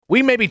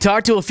We maybe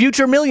talked to a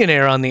future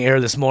millionaire on the air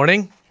this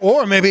morning.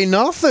 Or maybe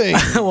nothing.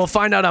 We'll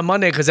find out on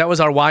Monday because that was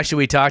our Why Should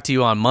We Talk to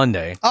You on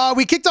Monday.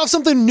 We kicked off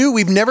something new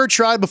we've never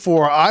tried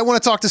before. I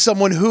want to talk to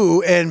someone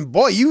who, and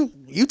boy, you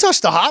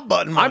touched the hot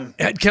button, man.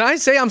 Can I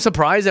say I'm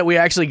surprised that we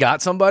actually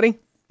got somebody?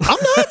 I'm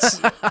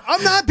not.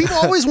 I'm not. People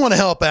always want to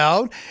help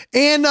out.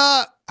 And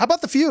how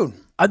about the feud?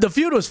 The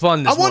feud was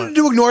fun this wanted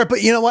to ignore it,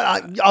 but you know what?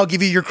 I'll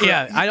give you your credit.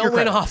 Yeah, I don't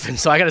win often,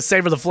 so I got to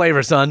savor the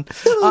flavor, son.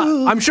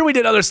 I'm sure we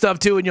did other stuff,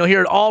 too, and you'll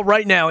hear it all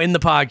right now in the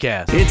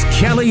podcast. It's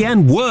Kelly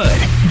and Wood.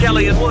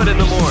 Kelly and Wood in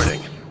the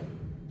morning.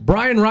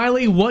 Brian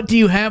Riley, what do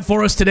you have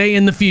for us today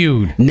in the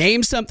feud?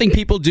 Name something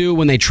people do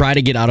when they try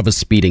to get out of a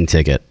speeding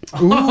ticket.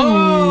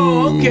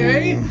 Oh,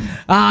 okay.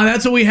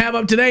 That's what we have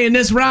up today in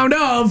this round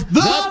of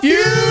The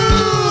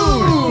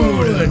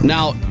Feud!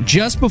 Now,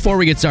 just before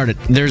we get started,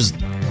 there's,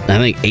 I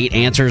think,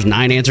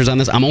 9 answers on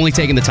this. I'm only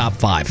taking the top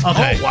 5.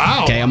 Okay. Oh,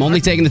 wow. Okay, I'm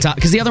only taking the top,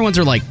 because the other ones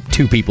are like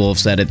 2 people have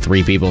said it,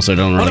 3 people, so it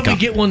don't really What if we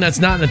count. get one that's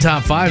not in the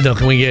top 5, though?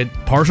 Can we get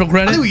partial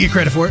credit? I think we get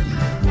credit for it.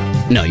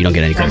 No, you don't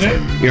get any credit Okay.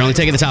 for it. You're only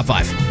taking the top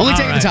 5. Only All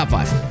taking right. the top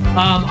 5.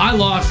 I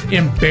lost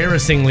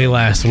embarrassingly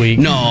last week.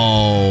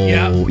 No.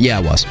 Yeah,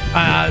 it was.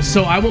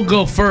 So I will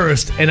go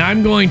first, and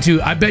I'm going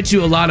to, I bet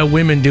you a lot of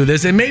women do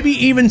this, and maybe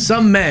even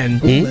some men.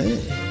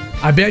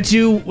 I bet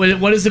you,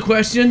 what is the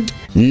question?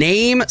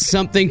 Name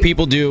something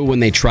people do when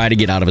they try to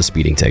get out of a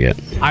speeding ticket.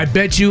 I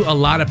bet you a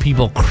lot of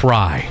people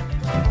cry.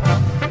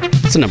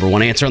 That's the number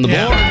 1 answer on the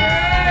board.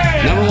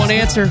 Number 1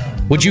 answer.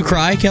 Would you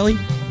cry, Kelly?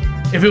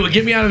 If it would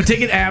get me out of a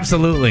ticket,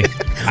 absolutely.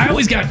 I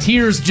always got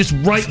tears just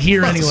right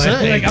here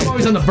anyway. Like, I'm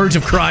always on the verge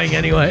of crying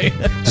anyway.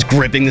 Just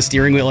gripping the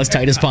steering wheel as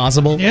tight as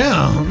possible.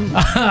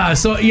 Yeah.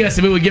 So, yes,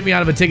 if it would get me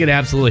out of a ticket,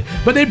 absolutely.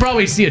 But they'd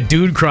probably see a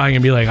dude crying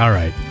and be like, all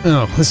right.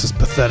 Oh, this is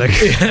pathetic.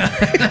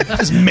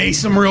 Just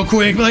mace him real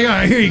quick. Be like, all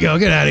right, here you go.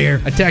 Get out of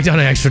here. I tacked on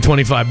an extra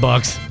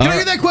 $25. Can I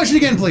hear that question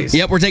again, please?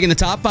 Yep, we're taking the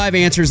top 5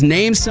 answers.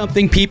 Name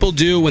something people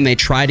do when they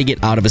try to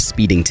get out of a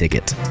speeding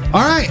ticket.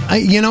 All right.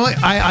 You know what?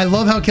 I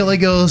love how Kelly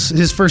goes.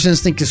 His first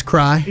instinct is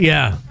cry.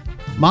 Yeah.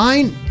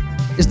 Mine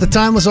is the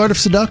timeless art of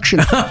seduction.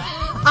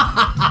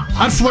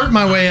 I'd flirt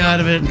my way out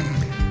of it.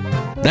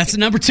 That's the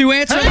number 2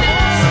 answer.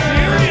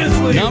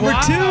 Seriously? Number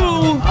 2.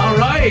 All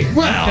right.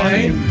 Well,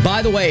 okay.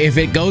 By the way, if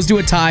it goes to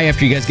a tie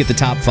after you guys get the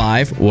top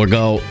 5, we'll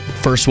go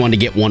first one to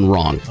get one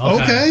wrong.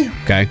 Okay.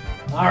 Okay?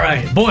 All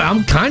right. Boy,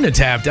 I'm kind of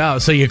tapped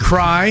out. So you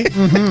cry.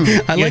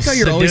 I like how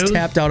you're always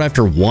tapped out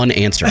after one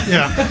answer.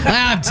 Yeah.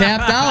 I'm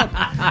tapped out.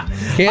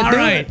 Can't All do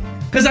right. it.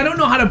 Because I don't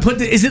know how to put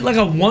is it like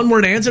a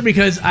one-word answer?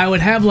 Because I would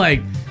have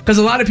because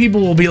a lot of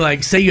people will be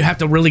like, say you have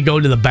to really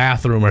go to the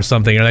bathroom or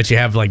something, or that you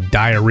have like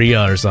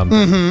diarrhea or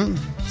something. Mm-hmm.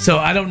 So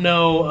I don't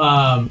know.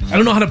 I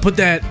don't know how to put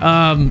that.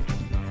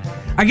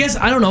 I guess,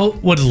 I don't know.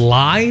 Would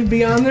lie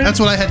be on there?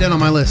 That's what I had down on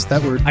my list,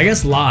 that word. I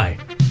guess lie.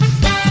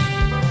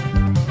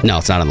 No,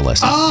 it's not on the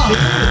list.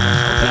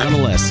 Oh. Not on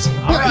the list.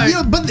 All right. You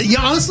know, but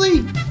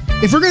honestly,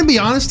 if we're going to be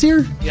honest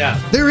here, Yeah.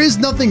 there is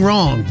nothing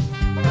wrong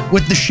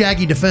with the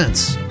shaggy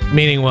defense.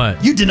 Meaning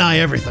what? You deny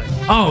everything.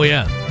 Oh,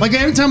 yeah. Like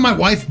every time my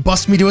wife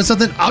busts me doing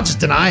something, I'll just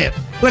deny it.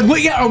 Like,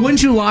 what? Yeah, or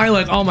wouldn't you lie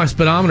like, oh, my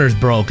speedometer's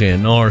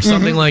broken or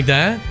something like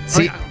that?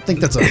 See, I think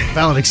that's a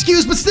valid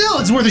excuse, but still,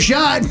 it's worth a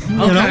shot.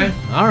 You Okay. know?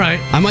 All right.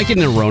 I might get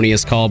an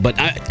erroneous call, but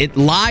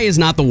lie is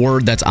not the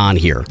word that's on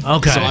here.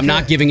 Okay. So I'm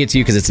not giving it to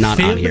you because it's not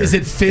Fib? on here. Is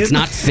it fib? It's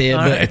not fib.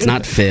 All right. It's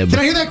not fib. Can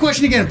I hear that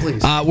question again,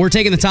 please? We're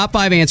taking the top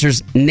 5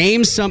 answers.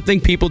 Name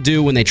something people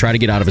do when they try to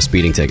get out of a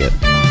speeding ticket.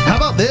 How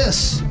about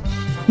this?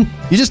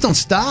 You just don't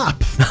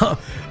stop.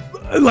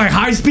 Like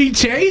high-speed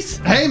chase?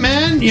 Hey,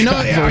 man, you know,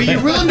 are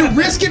you willing to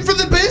risk it for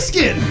the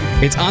biscuit?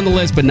 It's on the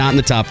list, but not in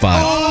the top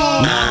 5.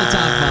 Oh! Not in the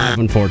top 5,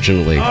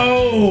 unfortunately.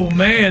 Oh,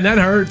 man, that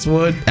hurts,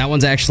 Wood. That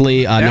one's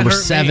actually number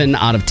hurt 7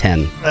 out of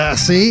 10.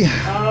 See?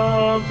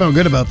 Felt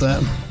good about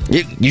that.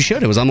 You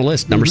should. It was on the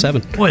list. Number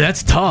 7. Boy,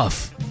 that's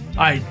tough.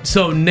 All right,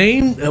 so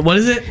name, what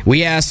is it?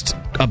 We asked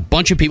a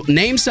bunch of people,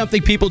 name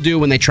something people do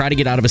when they try to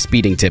get out of a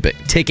speeding ticket.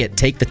 Take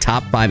the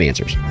top 5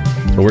 answers.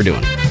 That's what we're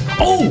doing.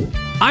 Oh,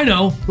 I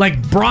know,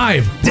 like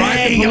bribe.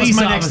 Dang, the that was police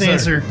my next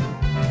officer.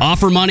 answer.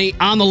 Offer money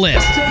on the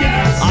list.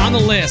 Yes. On the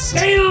list.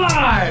 Stay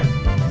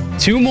alive.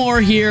 2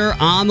 more here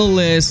on the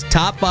list.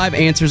 Top 5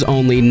 answers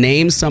only.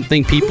 Name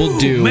something people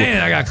do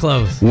Man, I got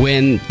close.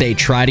 when they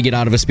try to get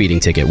out of a speeding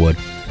ticket, Wood.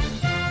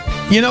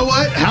 You know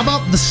what? How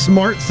about the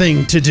smart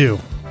thing to do?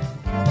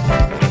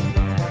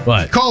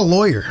 What? Call a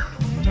lawyer.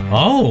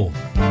 Oh,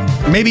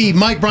 Maybe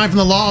Mike Bryan from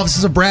the law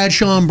offices of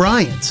Bradshaw and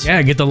Bryant.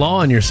 yeah, get the law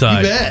on your You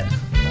side. bet.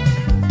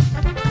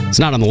 It's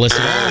not on the list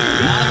at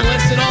all. Not on the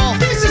list at all.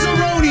 This is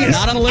erroneous.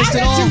 Not on the list I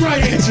at got all. 2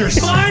 right answers.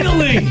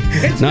 Finally!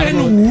 It's Not been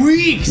on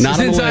weeks not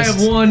on the since I list.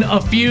 have won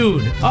a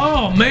feud.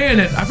 Oh, man,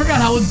 I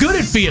forgot how good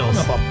it feels.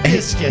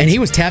 Biscuit. And he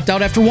was tapped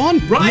out after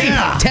 1. Right.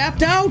 Yeah.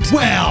 Tapped out.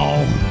 Well,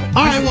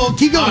 all right, well,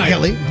 keep going, All right.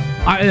 Kelly.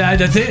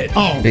 That's it.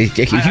 Oh, He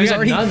I was got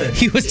already. nothing.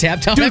 He was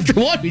tapped out after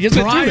 1. We just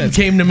went through Brian this.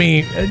 came to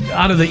me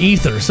out of the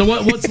ether. So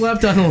what's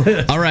left on the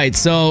list? All right,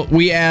 so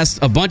we asked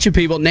a bunch of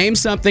people, name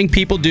something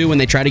people do when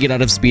they try to get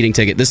out of a speeding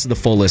ticket. This is the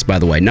full list, by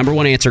the way. Number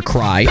 1 answer,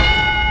 cry.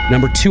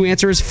 Number 2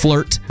 answer is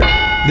flirt.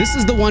 This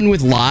is the one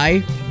with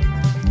lie,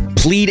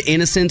 plead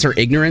innocence or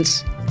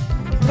ignorance.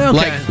 Okay.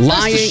 Like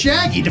lying. That's the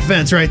Shaggy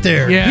defense right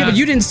there. Yeah, but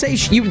you didn't say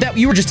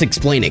you were just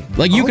explaining.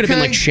 Like you could have been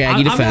like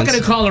Shaggy defense. I'm not going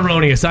to call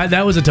erroneous.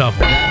 That was a tough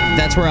one.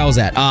 That's where I was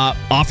at.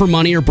 Offer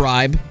money or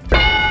bribe.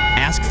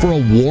 Ask for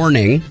a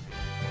warning.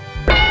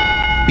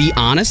 Be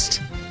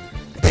honest.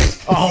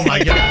 Oh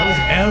my God,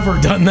 who's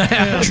ever done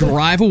that?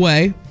 Drive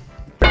away.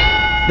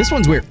 This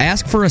one's weird.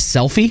 Ask for a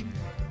selfie.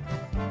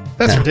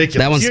 That's ridiculous.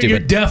 That one's You're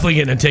stupid. definitely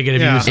getting a ticket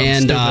if you do something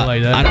And stupid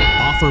like that. I don't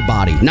offer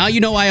body. Now you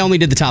know I only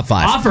did the top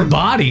 5. Offer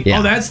body? Yeah.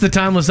 Oh, that's the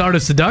timeless art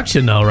of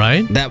seduction, though,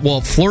 right?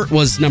 Flirt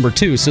was number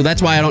 2, so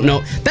that's why I don't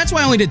know. That's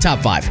why I only did top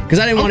 5 because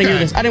I didn't want to hear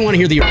this. I didn't want to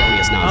hear the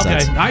erroneous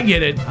nonsense. Okay, I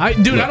get it. I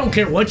don't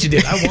care what you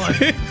did. I won.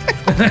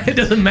 It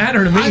doesn't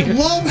matter to me. I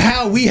love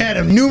how we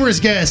had numerous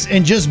guests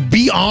and just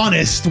be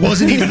honest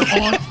wasn't even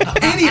on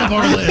any of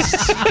our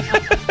lists.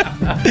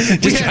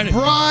 We had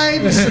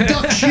bribe,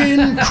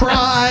 seduction,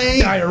 cry,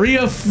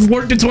 diarrhea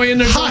worked its way in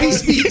there.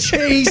 high-speed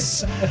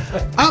chase.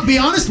 I'll be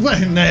honest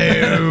with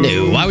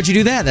No, why would you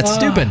do that? That's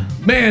stupid.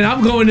 Man,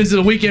 I'm going into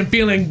the weekend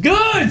feeling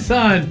good,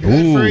 son.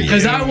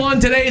 Because I won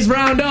today's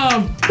round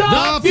of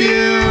The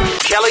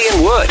Feud. Kelly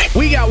and Wood.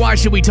 We got Why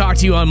Should We Talk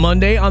to You on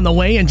Monday on the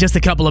way in just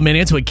a couple of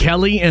minutes with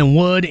Kelly and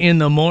Wood in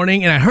the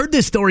morning. And I heard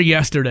this story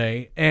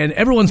yesterday, and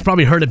everyone's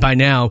probably heard it by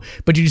now.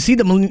 But did you see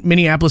the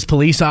Minneapolis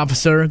police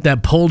officer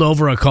that pulled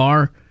over a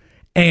car,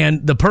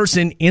 and the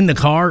person in the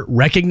car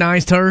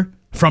recognized her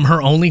from her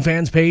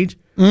OnlyFans page?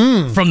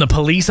 From the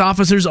police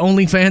officer's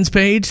OnlyFans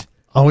page?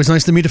 Always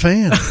nice to meet a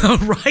fan.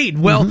 Right.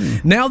 Well,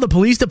 now the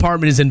police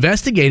department is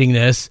investigating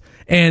this,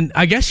 and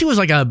I guess she was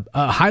like a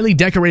highly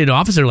decorated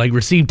officer, like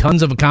received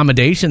tons of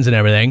accommodations and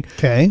everything.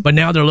 Okay. But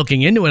now they're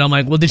looking into it. I'm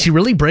like, well, did she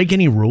really break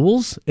any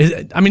rules?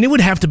 I mean, it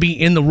would have to be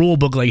in the rule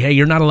book, like, hey,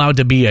 you're not allowed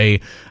to be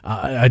a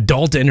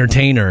adult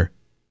entertainer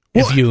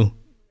if you...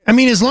 I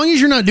mean, as long as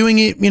you're not doing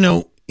it,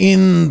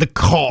 in the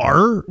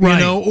car,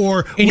 Right.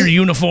 Or in your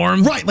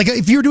uniform. Right. Like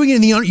if you're doing it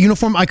in the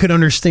uniform, I could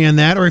understand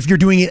that. Or if you're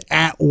doing it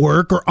at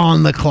work or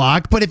on the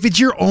clock. But if it's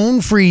your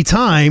own free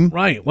time,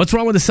 Right. What's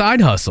wrong with a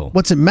side hustle?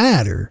 what's it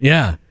matter?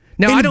 Yeah.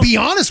 Now, And I to don't... be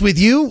honest with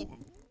you,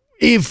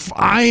 if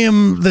I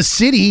am the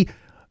city,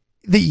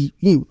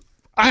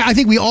 I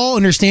think we all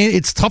understand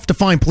it's tough to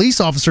find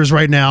police officers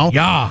right now.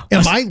 Yeah.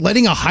 Am I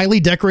letting a highly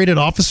decorated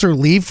officer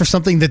leave for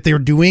something that they're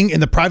doing in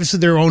the privacy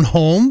of their own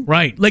home?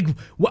 Right. Like,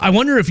 I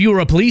wonder if you were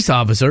a police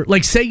officer,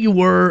 like say you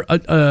were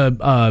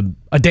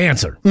a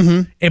dancer,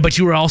 but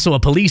you were also a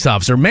police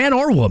officer, man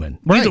or woman,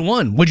 either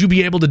one, would you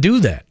be able to do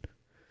that?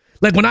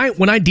 Like when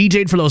I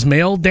DJ'd for those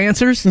male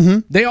dancers,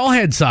 they all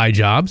had side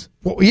jobs.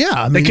 Well, yeah.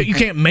 I mean, You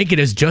can't make it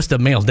as just a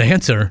male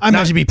dancer. I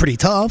imagine it'd be pretty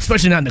tough.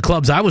 Especially not in the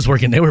clubs I was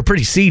working. They were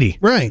pretty seedy.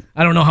 Right.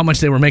 I don't know how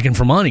much they were making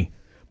for money.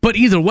 But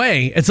either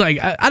way, it's like,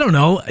 I don't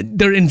know.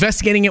 They're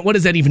investigating it. What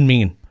does that even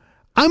mean?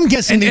 I'm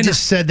guessing they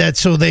just said that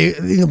so they,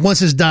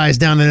 once this dies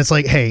down, then it's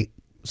like, hey.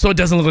 So it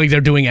doesn't look like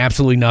they're doing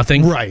absolutely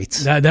nothing? Right.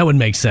 That would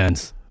make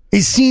sense.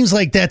 It seems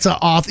like that's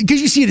off,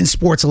 because you see it in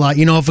sports a lot.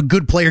 If a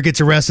good player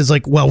gets arrested, it's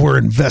like, well, we're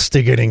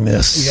investigating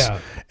this. Yeah.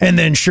 And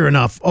then sure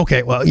enough,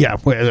 okay, well, yeah.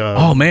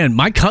 Oh, man,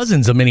 my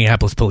cousin's a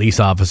Minneapolis police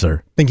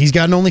officer. Think he's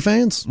got an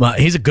OnlyFans? Well,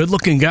 he's a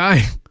good-looking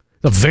guy.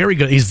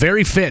 He's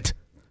very fit.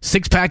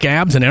 6-pack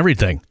abs and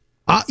everything.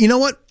 You know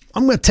what?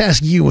 I'm going to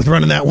task you with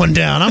running that one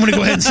down. I'm going to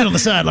go ahead and sit on the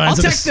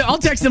sidelines. I'll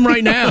text him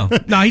right now.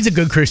 No, he's a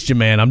good Christian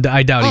man.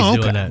 I doubt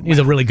he's doing that. He's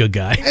a really good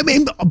guy. I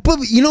mean,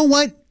 but you know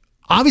what?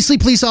 Obviously,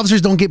 police officers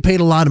don't get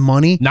paid a lot of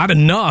money. Not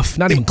enough.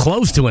 Not even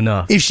close to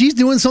enough. If she's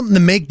doing something to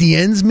make the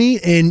ends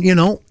meet and,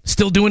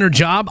 Still doing her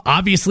job,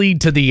 obviously,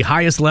 to the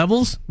highest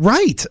levels.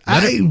 Right.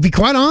 I'll be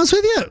quite honest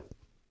with you.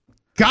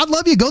 God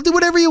love you. Go do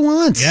whatever you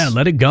want. Yeah,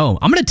 let it go.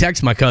 I'm going to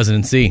text my cousin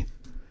and see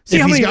if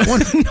how he's many, got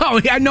one.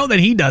 No, I know that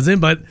he doesn't,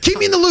 but... Keep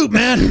me in the loop,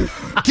 man.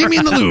 Keep me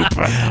in the loop.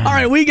 All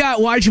right, we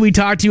got Why Should We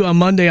Talk to You on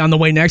Monday on the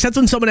way next. That's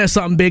when someone has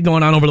something big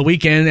going on over the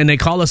weekend, and they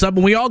call us up,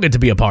 and we all get to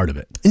be a part of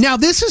it. Now,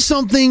 this is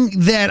something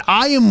that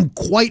I am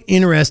quite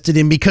interested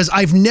in because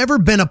I've never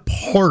been a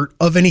part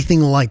of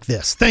anything like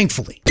this,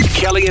 thankfully.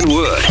 Kelly and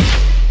Wood.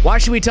 Why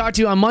Should We Talk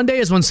to You on Monday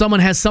is when someone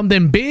has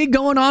something big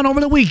going on over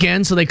the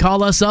weekend, so they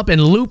call us up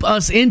and loop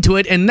us into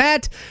it, and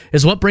that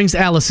is what brings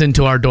Allison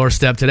to our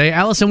doorstep today.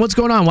 Allison, what's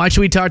going on? Why should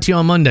we talk to you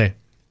on Monday?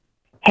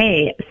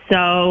 Hey,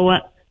 so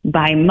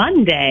by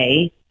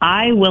Monday,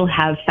 I will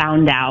have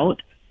found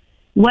out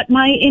what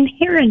my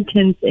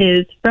inheritance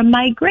is from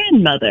my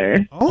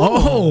grandmother.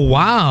 Oh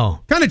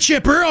wow. Kind of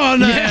chipper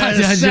on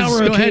just sour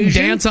go ahead and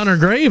occasion. dance on her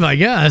grave, I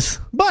guess.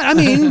 But, I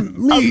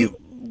mean...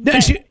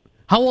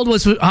 How old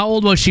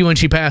was she when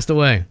she passed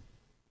away?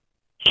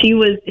 She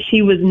was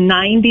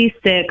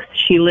 96.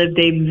 She lived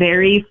a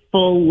very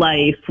full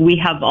life. We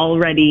have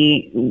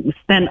already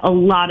spent a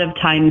lot of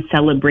time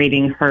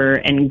celebrating her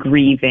and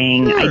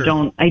grieving.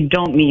 Sure. I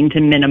don't mean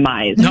to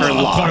minimize her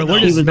loss. We're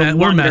She was a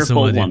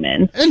wonderful with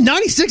woman. And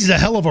 96 is a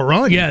hell of a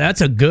run. Yeah,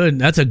 that's a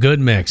good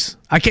mix.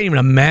 I can't even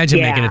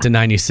imagine making it to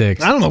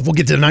 96. I don't know if we'll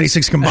get to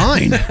 96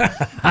 combined.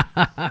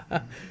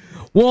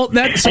 Well,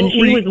 that's and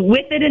she was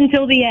with it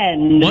until the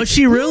end. Was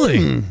she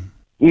really?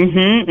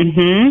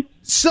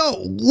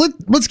 So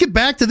let's get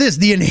back to this.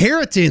 The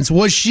inheritance.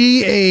 Was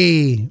she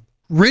a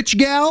rich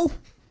gal?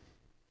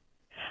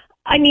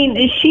 I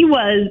mean, she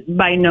was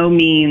by no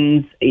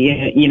means,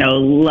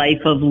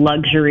 life of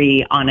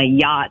luxury on a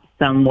yacht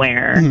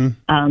somewhere.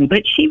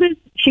 But she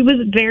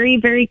was very,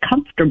 very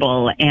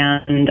comfortable,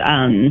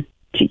 and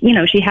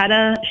she had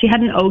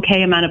an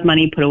okay amount of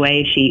money put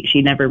away.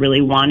 She never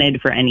really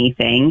wanted for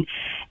anything,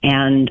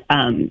 and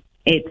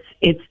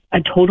it's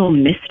a total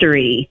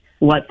mystery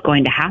what's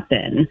going to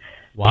happen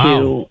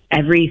to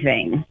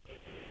everything.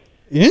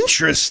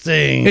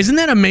 Interesting. Isn't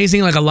that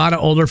amazing? Like, a lot of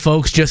older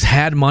folks just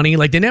had money.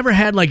 Like, they never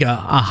had like a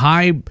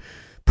high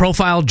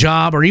profile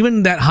job or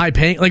even that high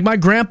paying. Like, my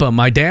grandpa,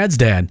 my dad's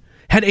dad,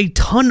 had a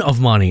ton of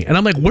money. And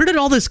I'm like, where did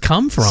all this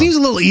come from? Seems a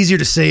little easier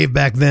to save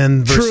back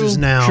then versus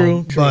now.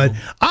 True. But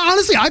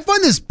honestly, I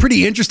find this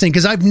pretty interesting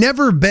because I've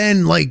never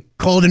been like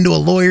called into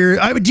a lawyer.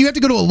 Do you have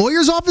to go to a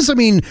lawyer's office? I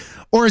mean,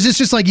 or is this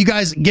just like you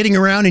guys getting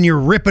around and you're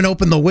ripping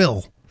open the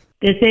will?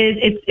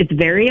 It's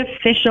very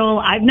official.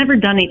 I've never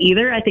done it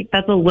either. I think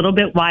that's a little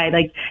bit why,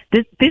 like,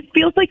 this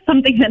feels like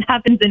something that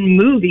happens in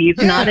movies,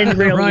 not in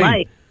real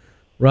life.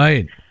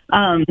 Right.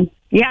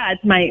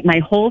 It's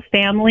my whole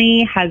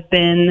family has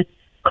been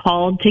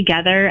called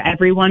together.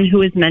 Everyone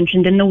who is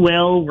mentioned in the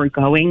will, we're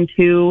going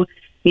to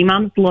the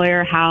mom's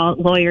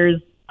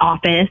lawyer's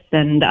office,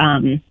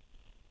 and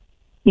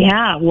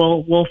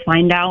we'll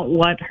find out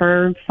what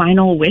her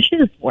final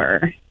wishes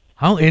were.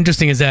 How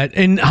interesting is that?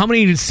 And how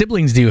many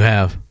siblings do you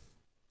have?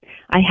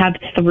 I have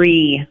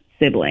 3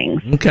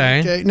 siblings.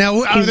 Okay.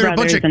 Now, are 2 there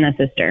brothers and a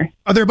sister.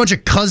 Are there a bunch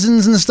of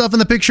cousins and stuff in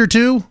the picture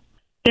too?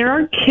 There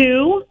are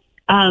 2.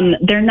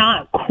 They're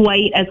not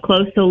quite as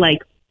close. So,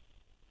 like,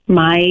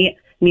 my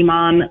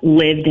mom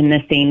lived in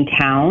the same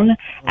town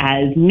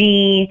as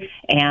me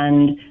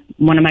and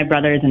one of my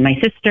brothers and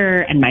my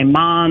sister and my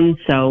mom.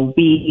 So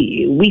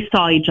we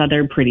saw each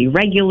other pretty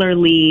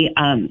regularly.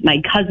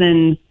 My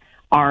cousins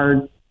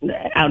are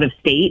out of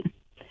state,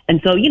 and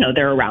so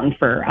they're around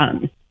for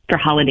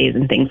holidays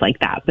and things like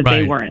that, but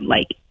they weren't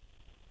like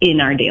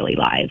in our daily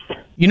lives.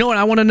 You know what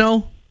I want to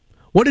know?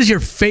 What is your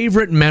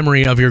favorite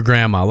memory of your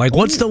grandma? Like,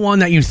 what's the one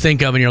that you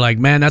think of and you're like,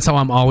 man, that's how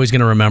I'm always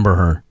going to remember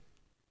her?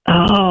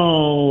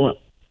 Oh,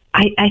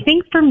 I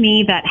think for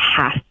me that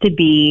has to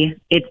be,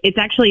 it's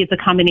a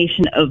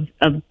combination of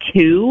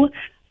 2.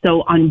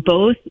 So on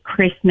both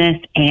Christmas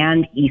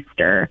and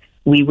Easter,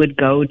 we would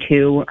go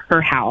to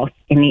her house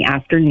in the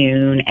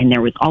afternoon, and there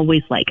was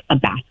always like a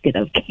basket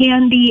of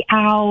candy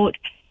out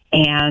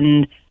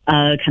and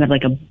kind of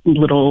like a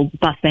little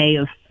buffet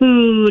of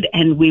food,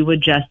 and we would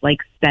just like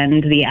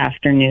spend the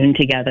afternoon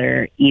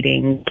together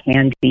eating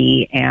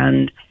candy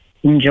and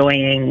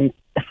enjoying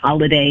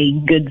holiday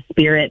good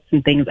spirits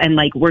and things. And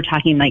like, we're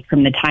talking like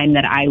from the time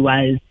that I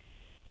was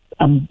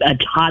a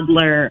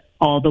toddler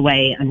all the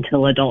way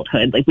until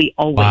adulthood. Like, we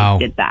always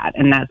did that,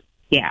 and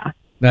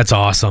that's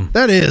awesome.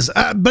 That is.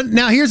 But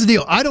now here's the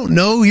deal. I don't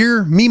know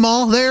your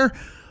Meemaw there,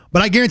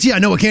 but I guarantee I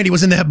know what candy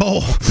was in that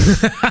bowl.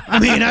 I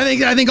mean,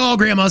 I think all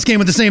grandmas came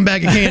with the same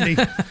bag of candy.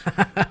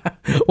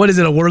 What is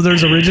it, a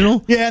Werther's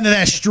Original? Yeah, and then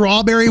that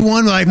strawberry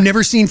one that I've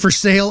never seen for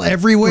sale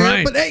everywhere.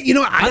 Right. But hey,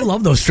 I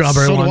love those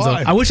strawberry ones.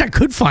 I wish I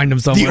could find them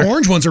somewhere. The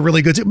orange ones are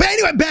really good too. But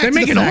anyway, back to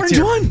the an orange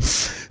here. one?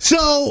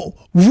 So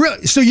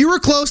you were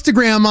close to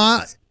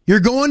grandma.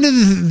 You're going to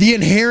the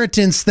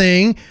inheritance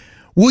thing.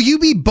 Will you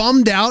be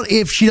bummed out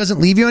if she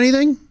doesn't leave you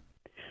anything?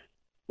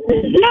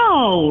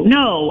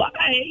 No.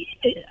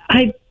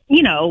 I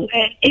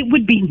it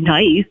would be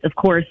nice, of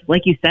course,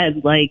 like you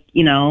said, like,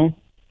 in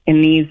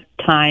these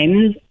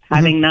times,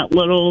 having that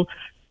little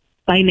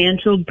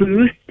financial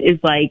boost is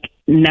like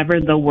never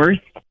the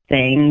worst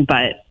thing.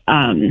 But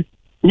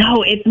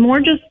no, it's more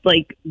just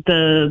like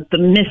the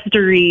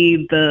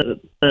mystery, the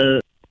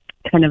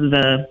kind of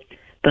the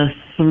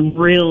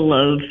thrill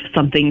of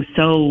something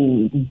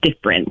so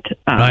different.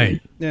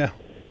 Right. Yeah.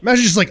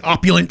 Imagine just like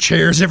opulent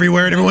chairs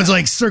everywhere and everyone's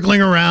like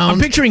circling around. I'm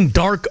picturing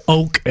dark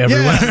oak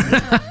everywhere.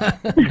 Yeah.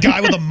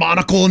 Guy with a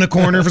monocle in a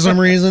corner for some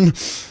reason.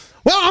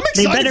 Well, I'm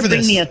excited for this. They better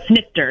bring me a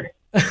snifter.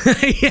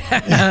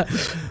 Yeah.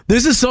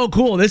 This is so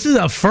cool. This is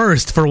a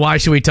first for Why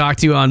Should We Talk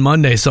to You on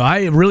Monday. So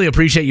I really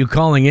appreciate you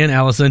calling in,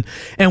 Allison.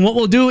 And what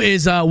we'll do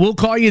is we'll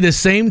call you the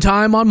same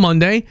time on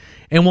Monday,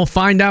 and we'll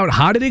find out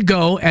how did it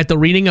go at the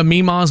reading of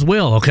Meemaw's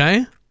will,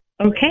 okay?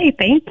 Okay,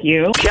 thank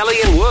you. Kelly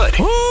and Wood.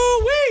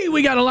 Ooh-wee,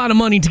 we got a lot of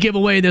money to give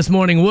away this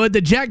morning, Wood.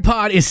 The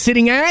jackpot is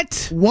sitting at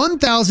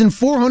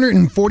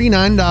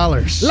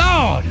 $1,449.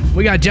 Lord!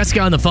 We got Jessica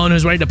on the phone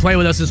who's ready to play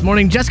with us this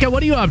morning. Jessica,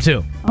 what are you up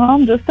to?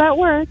 Just at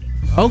work.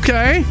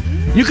 Okay.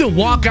 You could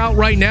walk out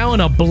right now in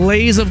a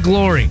blaze of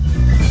glory.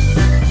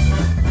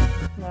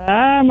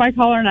 My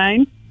caller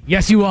 9.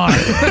 Yes, you are.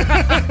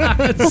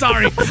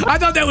 Sorry. I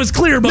thought that was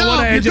clear, but what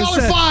I had just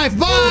said. No, you're caller 5.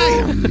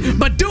 Bye!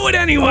 But do it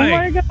anyway. Oh,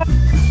 my God.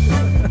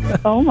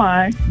 Oh,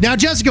 my. Now,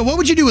 Jessica, what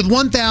would you do with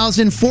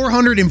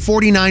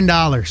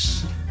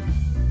 $1,449?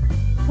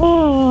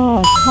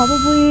 Oh,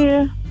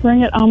 probably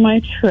bring it on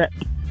my trip.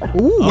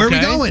 Ooh, where are we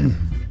going?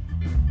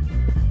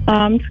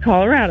 To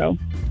Colorado.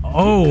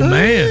 Oh,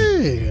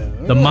 man. Hey.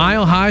 The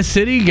Mile High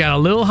City got a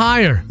little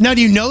higher. Now,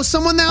 do you know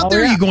someone out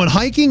there? yeah. Are you going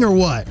hiking or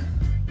what?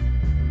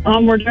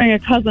 We're doing a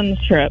cousin's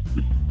trip.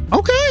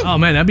 Okay. Oh,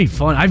 man, that'd be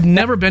fun. I've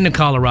never been to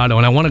Colorado,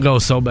 and I want to go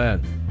so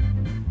bad.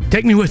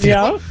 Take me with you.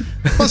 Yeah.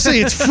 Let's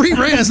say it's free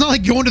reign. It's not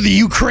like going to the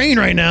Ukraine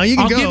right now. You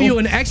can I'll go. give you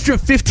an extra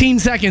 15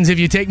 seconds if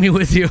you take me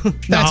with you.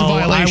 That's a No,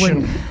 I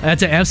violation. wouldn't.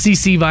 That's an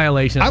FCC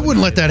violation. I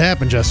wouldn't let that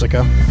happen,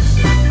 Jessica.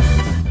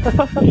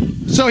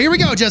 So here we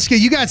go, Jessica.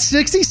 You got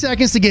 60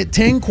 seconds to get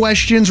 10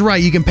 questions right.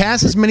 You can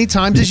pass as many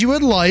times as you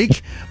would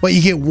like, but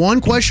you get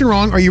one question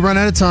wrong or you run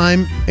out of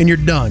time and you're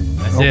done.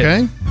 That's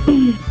okay?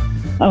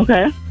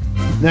 Okay.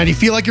 Now, do you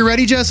feel like you're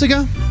ready,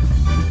 Jessica?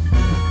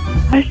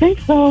 I think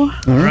so. All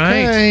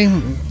right.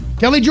 Okay.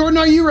 Kelly Jordan,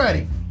 are you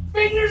ready?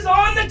 Fingers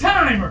on the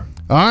timer.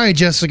 All right,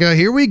 Jessica,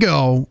 here we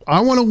go.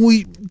 I want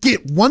to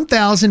get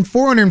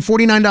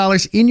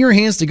 $1,449 in your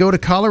hands to go to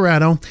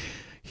Colorado.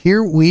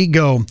 Here we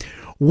go.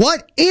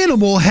 What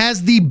animal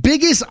has the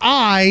biggest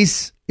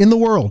eyes in the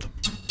world?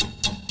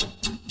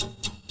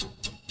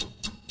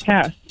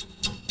 Pass.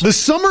 The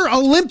Summer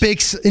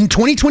Olympics in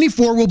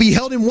 2024 will be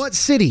held in what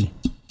city?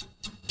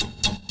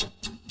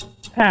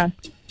 Pass.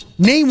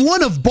 Name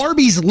one of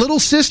Barbie's little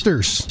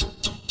sisters.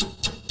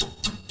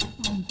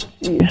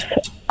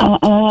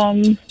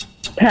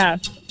 Pass.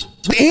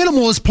 The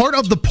animal is part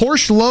of the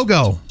Porsche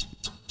logo.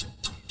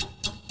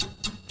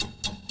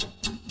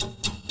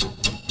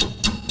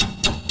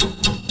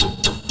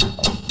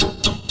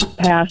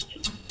 Pass.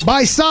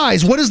 By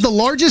size, what is the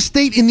largest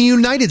state in the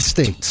United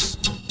States?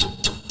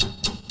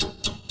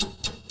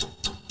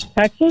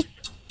 Texas.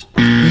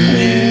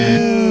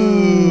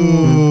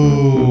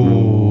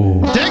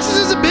 Texas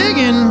is a big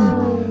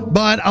one,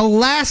 but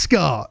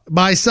Alaska,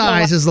 by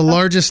size, is the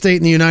largest state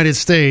in the United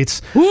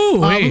States. Ooh,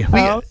 wait.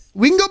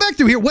 We can go back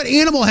through here. What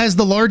animal has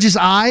the largest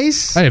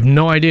eyes? I have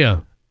no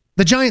idea.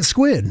 The giant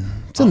squid.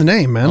 It's in the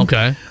name, man.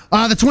 Okay.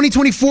 The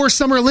 2024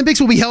 Summer Olympics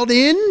will be held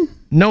in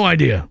No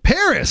idea.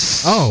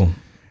 Paris. Oh,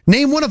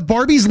 Name one of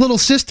Barbie's little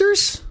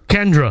sisters.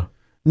 Kendra.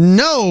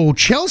 No,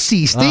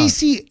 Chelsea,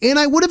 Stacy, and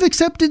I would have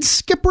accepted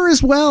Skipper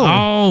as well.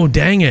 Oh,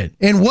 dang it.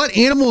 And what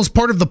animal is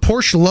part of the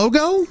Porsche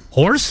logo?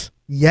 Horse?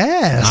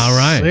 Yes. All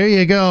right. There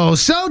you go.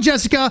 So,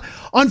 Jessica,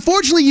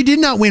 unfortunately, you did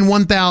not win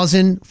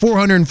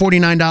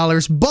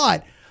 $1,449,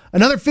 but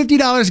another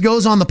 $50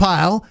 goes on the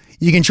pile.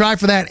 You can try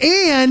for that.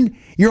 And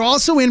you're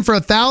also in for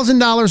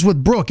 $1,000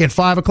 with Brooke at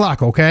 5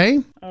 o'clock, okay?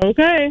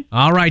 Okay.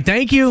 All right.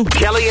 Thank you.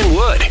 Kelly and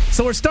Wood.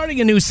 So we're starting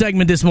a new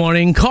segment this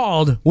morning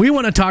called We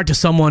Want to Talk to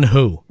Someone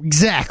Who.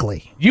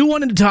 Exactly. You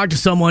wanted to talk to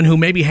someone who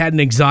maybe had an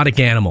exotic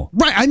animal.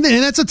 Right. And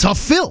that's a tough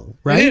fill,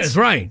 right? It is,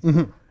 right.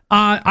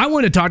 I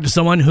want to talk to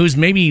someone who's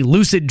maybe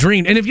lucid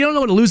dreamed. And if you don't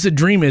know what a lucid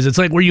dream is, it's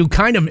like where you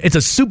it's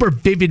a super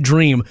vivid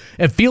dream.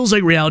 It feels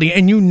like reality,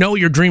 and you know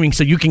you're dreaming,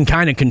 so you can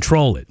kind of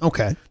control it.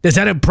 Okay. Is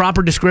that a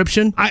proper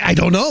description? I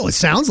don't know. It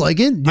sounds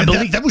like it.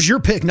 That was your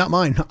pick, not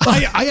mine.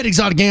 I had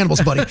exotic animals,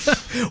 buddy.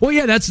 Well,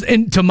 yeah,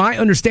 and to my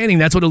understanding,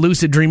 that's what a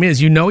lucid dream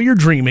is. You know you're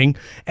dreaming,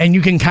 and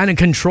you can kind of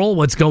control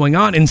what's going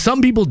on. And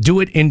some people do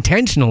it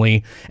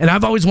intentionally, and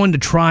I've always wanted to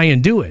try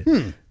and do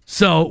it.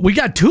 So we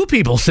got two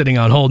people sitting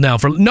on hold now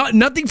for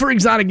nothing for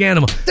exotic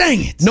animal.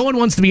 Dang it. No one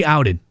wants to be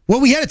outed.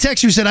 Well, we had a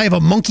text who said, I have a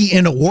monkey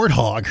and a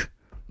warthog.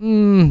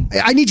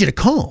 I need you to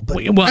call, but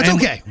that's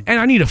okay. And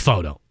I need a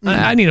photo.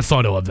 I need a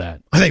photo of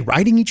that. Are they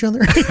riding each other?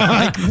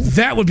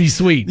 That would be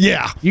sweet.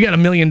 Yeah. You got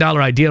 $1 million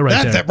idea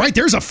right there. That right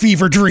there's a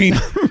fever dream.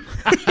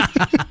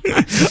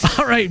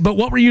 All right, but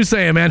what were you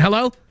saying, man?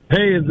 Hello?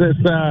 Hey, is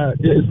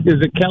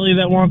it Kelly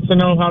that wants to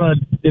know how to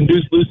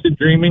induce lucid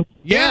dreaming?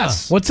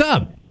 Yes. What's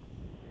up?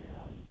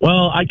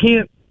 Well, I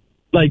can't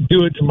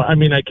do it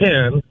I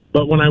can,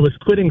 but when I was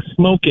quitting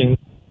smoking,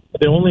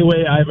 the only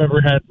way I've ever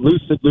had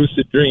lucid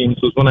dreams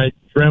was when I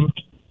dreamt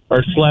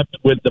or slept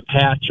with the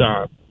patch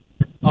on.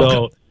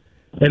 So,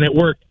 and it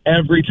worked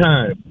every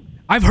time.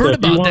 I've heard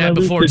about that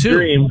before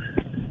too.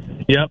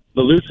 Yep,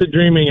 the lucid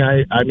dreaming.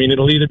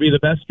 It'll either be the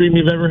best dream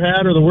you've ever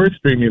had or the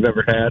worst dream you've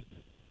ever had,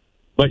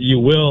 but you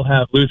will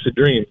have lucid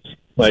dreams,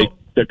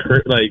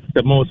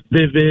 the most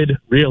vivid,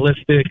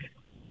 realistic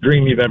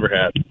dream you've ever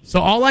had.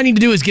 So all I need to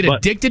do is get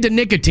addicted to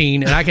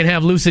nicotine, and I can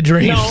have lucid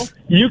dreams. No,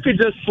 you could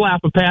just slap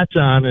a patch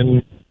on,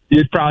 and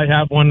you'd probably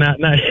have one that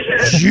night.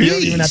 You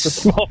don't even have to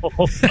smoke.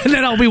 And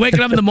then I'll be waking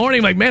up in the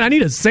morning like, man, I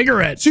need a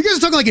cigarette. So you guys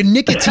are talking like a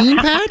nicotine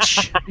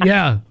patch?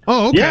 Yeah.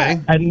 Oh, okay. Yeah,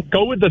 and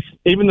go with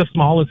even the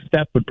smallest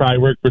step would probably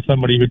work for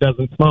somebody who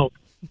doesn't smoke.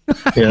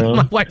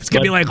 My wife's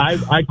going to be like...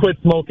 I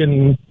quit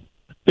smoking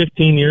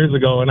 15 years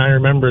ago, and I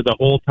remember the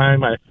whole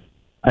time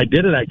I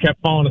did it, I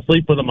kept falling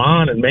asleep with them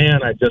on, and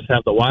man, I just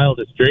have the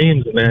wildest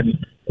dreams. And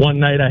then one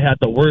night I had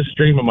the worst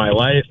dream of my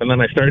life, and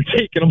then I started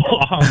taking them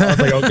off. I was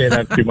like, okay,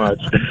 that's too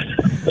much.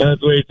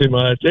 That's way too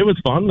much. It was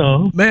fun,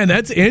 though. Man,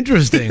 that's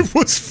interesting. It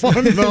was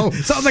fun, though.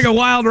 Sounds like a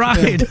wild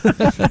ride.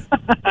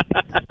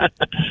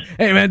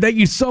 Hey, man, thank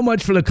you so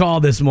much for the call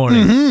this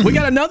morning. We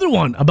got another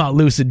one about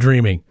lucid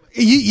dreaming.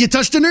 You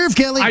touched a nerve,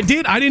 Kelly. I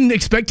did. I didn't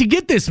expect to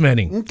get this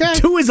many. Okay.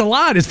 2 is a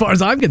lot as far as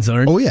I'm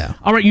concerned. Oh, yeah.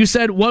 All right, you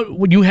said,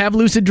 would you have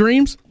lucid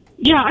dreams?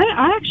 Yeah,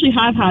 I actually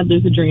have had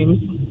lucid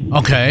dreams.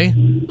 Okay.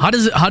 How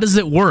does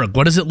it work?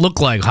 What does it look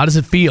like? How does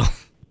it feel?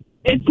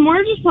 It's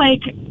more just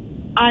like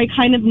I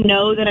kind of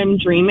know that I'm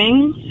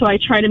dreaming, so I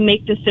try to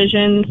make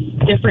decisions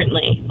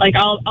differently. Like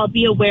I'll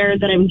be aware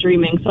that I'm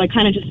dreaming, so I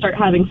kind of just start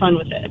having fun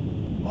with it.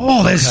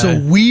 Oh, that's so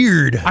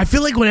weird. I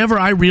feel like whenever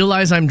I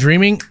realize I'm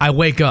dreaming, I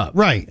wake up.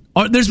 Right.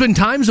 Or there's been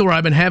times where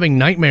I've been having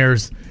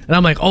nightmares, and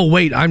I'm like, oh,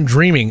 wait, I'm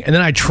dreaming. And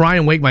then I try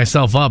and wake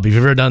myself up. Have you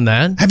ever done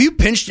that? Have you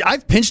pinched?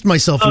 I've pinched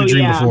myself in a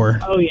dream before.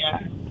 Oh, yeah.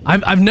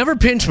 I've never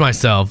pinched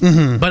myself,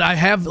 but I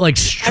have, like,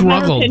 struggled.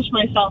 I've never pinched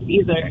myself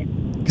either.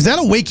 Because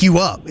that'll wake you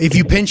up. If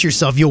you pinch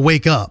yourself, you'll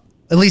wake up.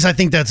 At least I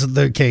think that's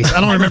the case. I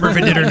don't remember if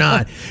it did or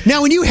not.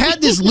 Now, when you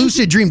had this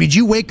lucid dream, did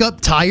you wake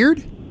up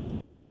tired?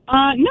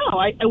 No,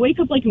 I wake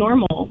up like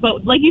normal.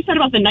 But like you said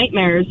about the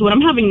nightmares, when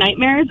I'm having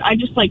nightmares, I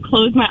just like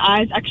close my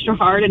eyes extra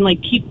hard and like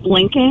keep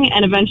blinking,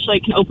 and eventually I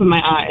can open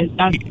my eyes.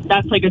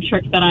 That's like a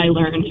trick that I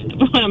learned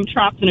when I'm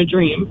trapped in a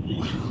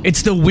dream.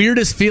 It's the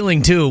weirdest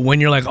feeling, too, when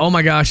you're like, oh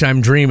my gosh,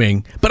 I'm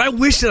dreaming. But I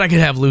wish that I could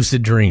have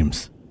lucid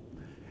dreams.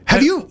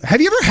 Have you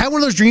ever had one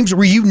of those dreams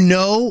where you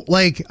know,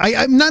 like,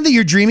 I'm not that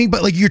you're dreaming,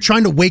 but like you're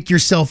trying to wake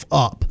yourself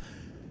up?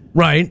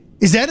 Right.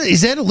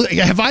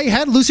 Have I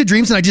had lucid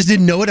dreams and I just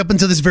didn't know it up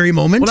until this very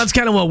moment? Well, that's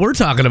kind of what we're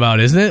talking about,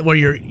 isn't it? Where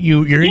you're in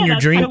your dream.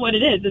 That's kind of what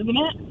it is, isn't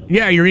it?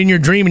 Yeah, you're in your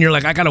dream and you're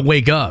like, I gotta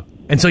wake up,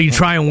 and so you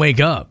try and wake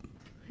up,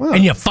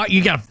 and you fight.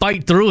 You gotta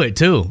fight through it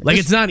too. Like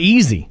it's not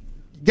easy.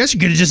 Guess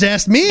you could have just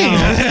asked me.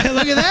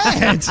 Look at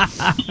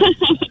that.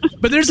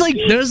 But there's like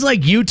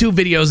YouTube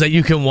videos that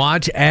you can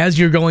watch as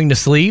you're going to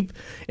sleep,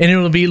 and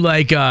it'll be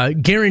like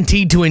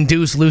guaranteed to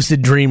induce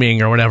lucid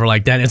dreaming or whatever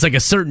like that. And it's like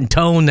a certain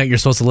tone that you're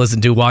supposed to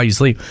listen to while you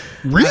sleep.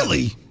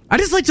 Really? I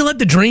just like to let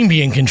the dream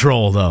be in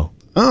control, though.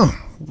 Oh,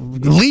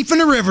 leaf in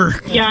the river.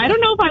 Yeah, I don't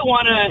know if I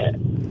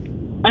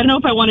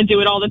want to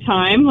do it all the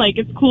time. Like,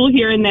 it's cool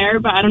here and there,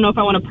 but I don't know if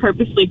I want to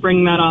purposely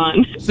bring that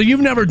on. So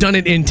you've never done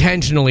it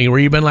intentionally where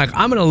you've been like,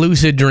 I'm going to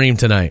lucid dream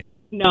tonight?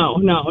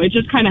 No, it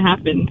just kind of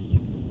happens.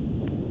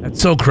 That's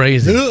so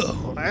crazy. Ugh.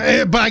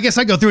 But I guess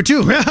I go through it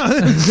too. Look at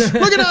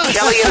us.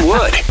 Kelly and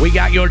Wood. We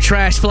got your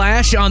trash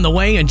flash on the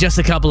way in just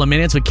a couple of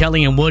minutes with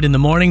Kelly and Wood in the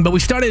morning. But we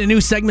started a new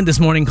segment this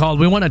morning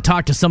called We Want to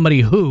Talk to Somebody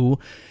Who.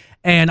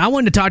 And I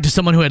wanted to talk to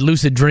someone who had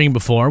lucid dream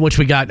before, which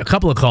we got a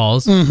couple of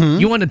calls.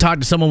 You wanted to talk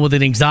to someone with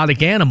an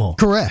exotic animal.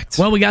 Correct.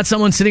 Well, we got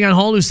someone sitting on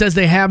hold who says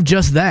they have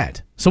just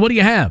that. So what do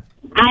you have?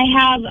 I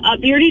have a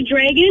bearded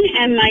dragon,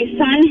 and my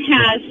son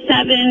has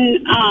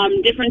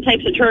 7 different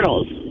types of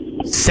turtles.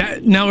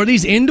 Now, are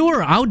these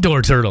indoor or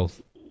outdoor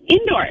turtles?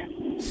 Indoor.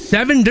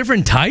 7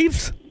 different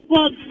types?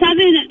 Well,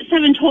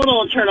 seven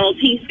total turtles.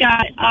 He's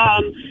got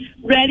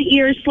red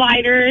ear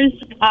sliders,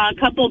 a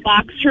couple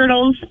box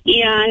turtles,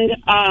 and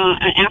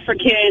an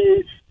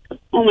African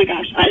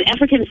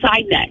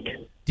side neck.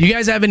 Do you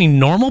guys have any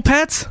normal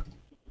pets?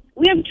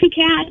 We have 2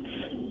 cats.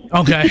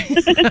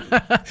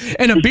 Okay.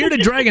 And a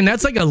bearded dragon,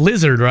 that's like a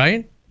lizard,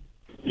 right?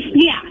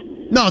 Yeah.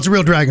 No, it's a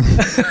real dragon.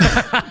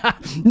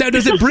 Now,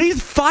 does it breathe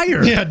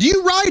fire? Yeah. Do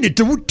you ride it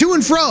to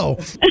and fro?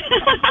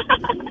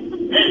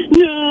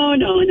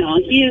 No.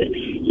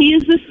 He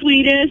is the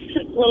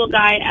sweetest little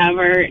guy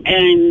ever,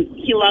 and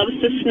he loves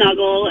to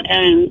snuggle,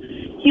 and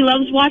he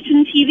loves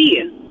watching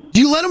TV.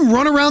 Do you let him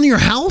run around your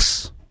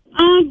house?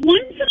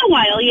 Once in a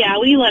while, yeah,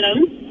 we let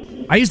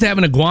him. I used to have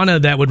an iguana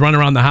that would run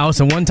around the house,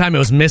 and one time it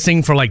was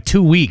missing for like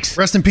 2 weeks.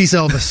 Rest in peace,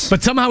 Elvis.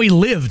 But somehow he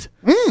lived.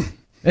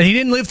 And he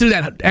didn't live through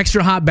that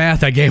extra hot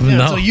bath I gave him,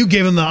 though. So you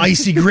gave him the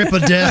icy grip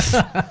of death.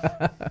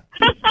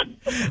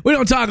 We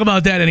don't talk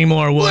about that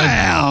anymore, Wood.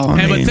 Wow.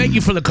 But thank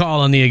you for the call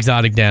on the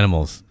exotic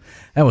animals.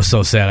 That was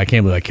so sad. I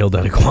can't believe I killed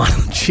that iguana.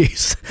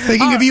 Jeez.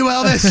 Thinking of you,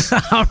 Elvis.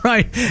 All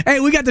right. Hey,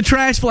 we got the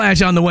trash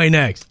flash on the way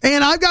next.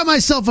 And I've got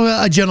myself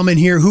a gentleman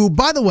here who,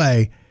 by the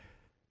way,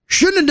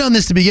 shouldn't have done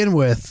this to begin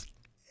with,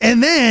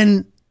 and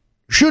then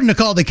shouldn't have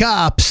called the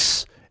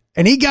cops,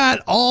 and he got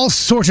all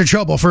sorts of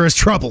trouble for his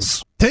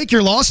troubles. Take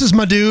your losses,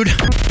 my dude.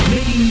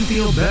 Making you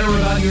feel better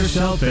about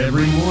yourself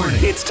every morning.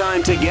 It's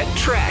time to get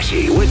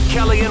trashy with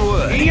Kelly and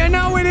Wood. You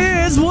know it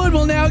is. Wood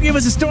will now give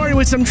us a story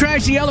with some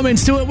trashy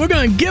elements to it. We're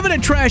going to give it a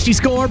trashy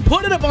score,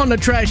 put it up on the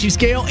trashy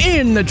scale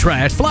in the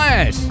trash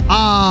flash.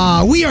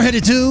 We are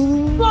headed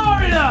to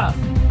Florida,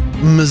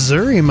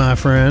 Missouri, my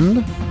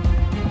friend.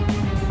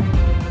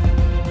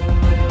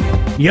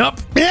 Yup.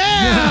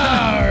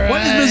 Yeah.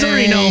 What is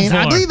Missouri known for?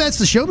 I believe that's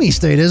the show me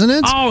state, isn't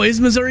it? Oh,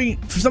 is Missouri?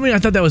 For some reason, I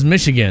thought that was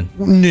Michigan.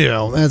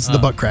 No, that's the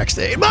butt crack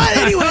state. But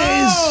anyways.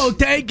 Oh,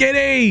 take it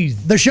easy.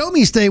 The show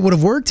me state would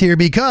have worked here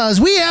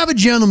because we have a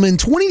gentleman,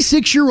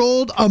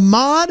 26-year-old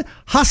Ahmad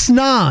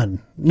Hasnan.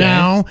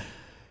 Now,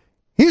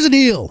 here's the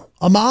deal.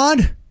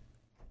 Ahmad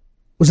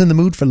was in the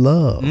mood for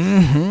love.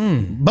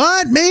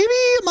 But maybe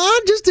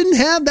Ahmad just didn't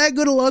have that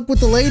good of luck with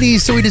the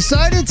ladies, so he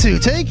decided to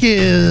take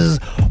his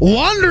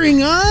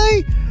wandering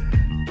eye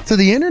to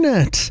the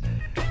internet.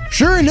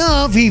 Sure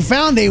enough, he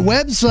found a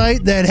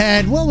website that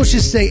had, well, let's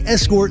just say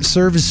escort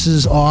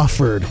services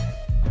offered.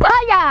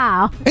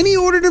 And he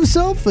ordered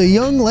himself a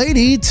young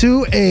lady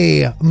to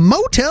a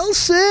Motel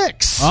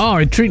 6. Oh,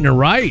 you're treating her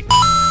right.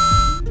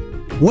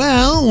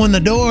 Well, when the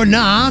door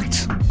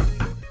knocked,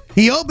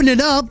 he opened it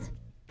up,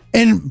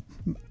 and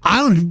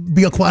I'll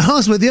be quite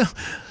honest with you,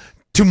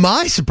 to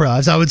my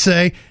surprise, I would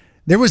say,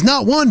 there was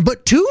not one,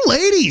 but two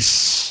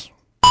ladies.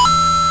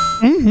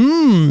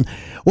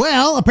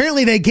 Well,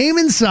 apparently they came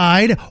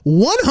inside.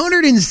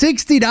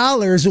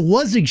 $160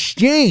 was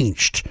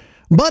exchanged.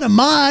 But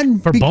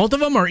Ahmad... For both of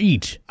them or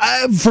each?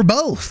 For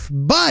both.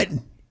 But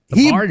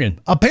he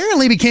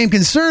apparently became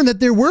concerned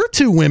that there were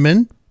two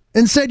women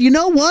and said, you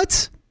know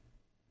what?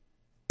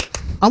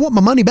 I want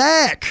my money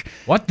back.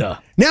 What the?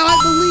 Now,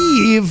 I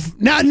believe...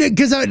 Now,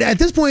 because at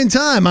this point in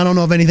time, I don't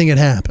know if anything had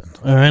happened.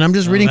 All right, I'm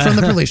just reading from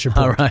the police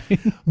report. All right.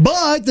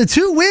 But the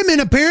two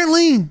women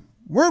apparently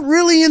weren't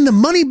really in the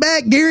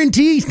money-back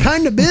guarantee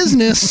kind of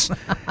business.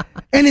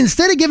 And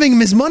instead of giving him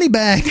his money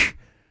back,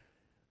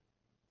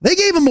 they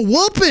gave him a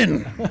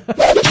whooping.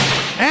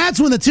 That's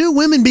when the two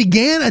women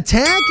began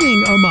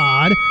attacking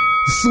Ahmad,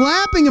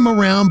 slapping him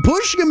around,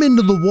 pushing him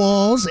into the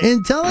walls,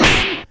 and telling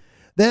him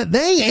that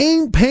they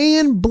ain't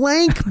paying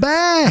blank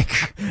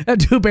back. That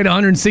dude paid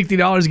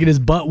 $160 to get his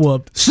butt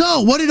whooped.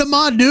 So, what did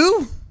Ahmad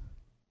do?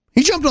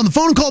 He jumped on the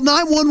phone and called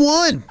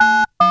 911.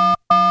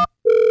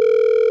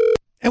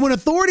 And when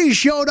authorities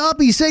showed up,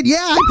 he said, yeah,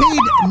 I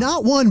paid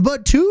not one,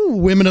 but two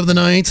women of the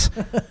night.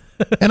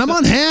 And I'm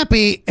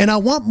unhappy, and I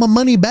want my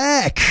money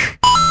back.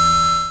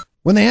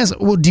 When they asked,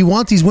 well, do you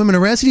want these women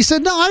arrested? He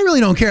said, no, I really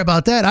don't care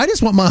about that. I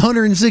just want my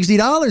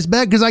 $160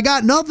 back because I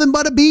got nothing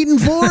but a beating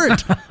for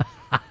it.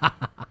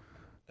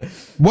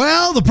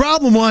 Well, the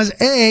problem was,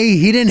 A,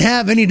 he didn't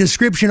have any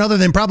description other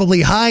than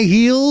probably high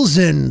heels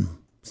and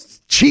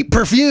cheap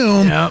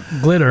perfume. Yep,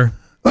 glitter.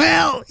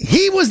 Well,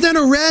 he was then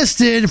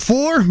arrested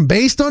for,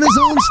 based on his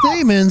own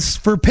statements,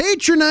 for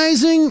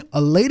patronizing a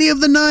lady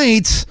of the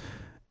night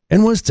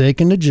and was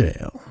taken to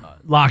jail.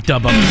 Locked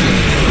up.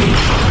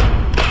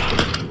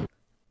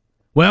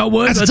 Well,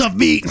 Wood, that's a tough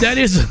beat. That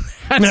is.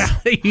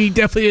 He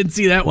definitely didn't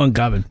see that one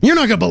coming. You're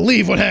not going to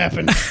believe what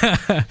happened.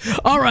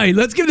 All right,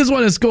 let's give this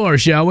one a score,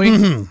 shall we?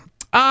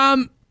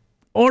 Mm-hmm.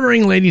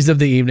 Ordering ladies of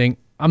the evening.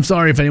 I'm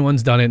sorry if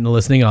anyone's done it in the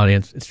listening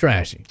audience. It's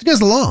trashy. It's against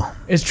the law.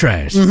 It's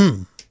trash.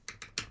 Mm-hmm.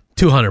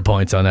 200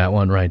 points on that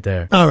one right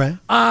there. All right.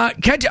 How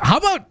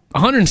about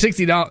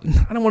 $160?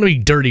 I don't want to be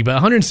dirty,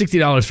 but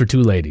 $160 for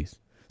two ladies.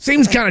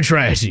 Seems kind of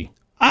trashy.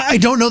 I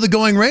don't know the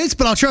going rates,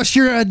 but I'll trust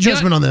your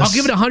judgment on this. I'll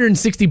give it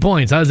 160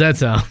 points. How does that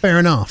sound? Fair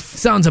enough.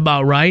 Sounds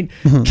about right.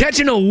 Mm-hmm.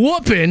 Catching a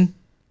whooping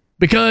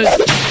because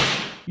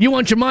you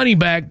want your money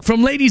back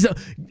from ladies.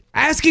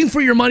 Asking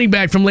for your money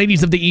back from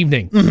ladies of the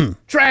evening. Mm-hmm.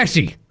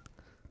 Trashy.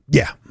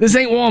 Yeah. This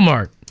ain't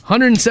Walmart.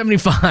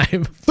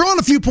 175. Throw on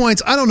a few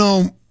points. I don't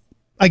know.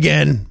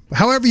 Again,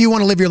 however you want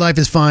to live your life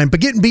is fine,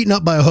 but getting beaten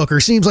up by a hooker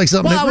seems like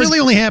something that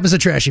really only happens to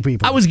trashy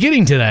people. I was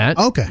getting to that.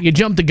 Okay. You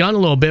jumped the gun a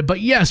little bit,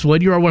 but yes,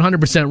 Wood, you are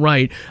 100%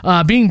 right.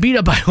 Being beat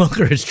up by a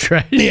hooker is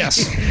trashy.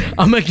 Yes.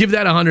 I'm going to give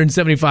that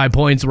 175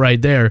 points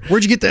right there.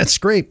 Where'd you get that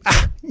scrape?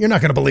 You're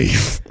not going to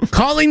believe.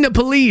 Calling the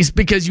police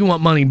because you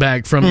want money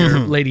back from your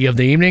lady of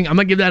the evening. I'm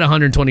going to give that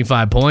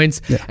 125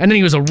 points. Yeah. And then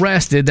he was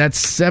arrested. That's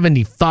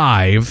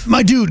 75.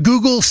 My dude,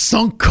 Google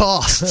sunk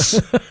costs.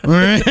 All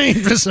right?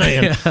 Just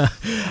saying. Yeah.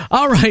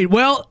 All right.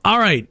 Well, all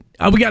right.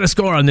 We got a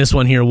score on this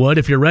one here, Wood,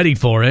 if you're ready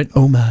for it.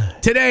 Oh, my.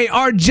 Today,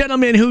 our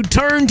gentleman who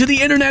turned to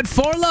the internet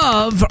for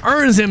love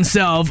earns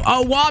himself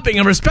a whopping,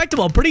 a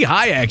respectable, pretty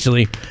high,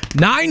 actually,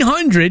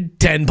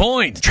 910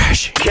 points.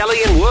 Trash. Kelly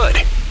and Wood.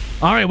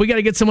 All right, we got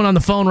to get someone on the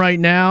phone right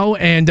now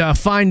and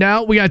find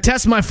out. We got to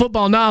test my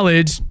football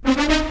knowledge.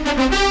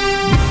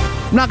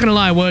 I'm not going to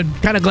lie, Wood.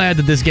 Kind of glad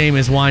that this game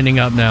is winding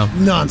up now.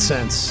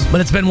 Nonsense. But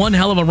it's been one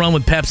hell of a run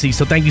with Pepsi,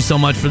 so thank you so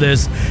much for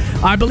this.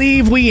 I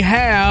believe we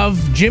have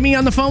Jimmy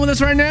on the phone with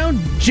us right now.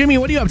 Jimmy,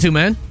 what are you up to,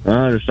 man?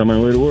 Just on my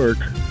way to work.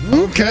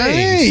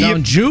 Okay. You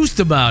sound juiced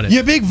about it.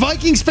 You a big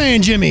Vikings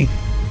fan, Jimmy?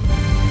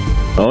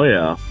 Oh,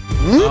 yeah.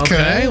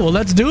 Okay. Well,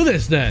 let's do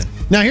this then.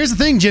 Now, here's the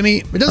thing, Jimmy.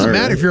 It doesn't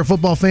matter if you're a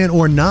football fan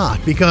or not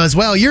because,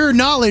 well, your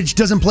knowledge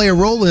doesn't play a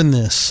role in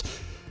this.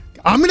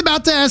 I'm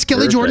about to ask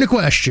Kelly Jordan a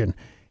question.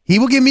 He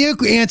will give me an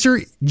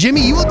answer.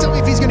 Jimmy, you will tell me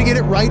if he's going to get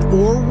it right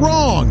or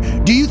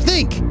wrong. Do you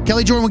think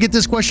Kelly Jordan will get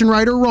this question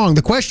right or wrong?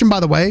 The question,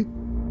 by the way,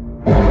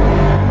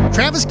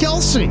 Travis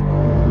Kelce.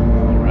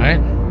 All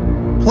right.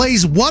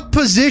 Plays what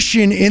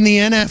position in the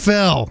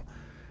NFL?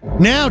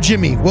 Now,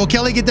 Jimmy, will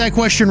Kelly get that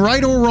question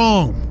right or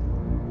wrong?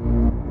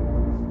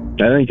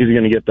 I think he's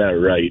going to get that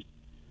right.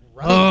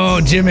 Oh,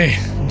 Jimmy.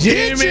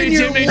 Jimmy,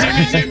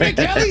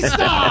 Kelly,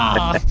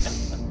 stop.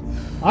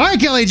 All right,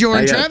 Kelly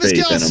Jordan, Travis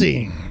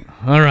Kelce.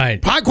 All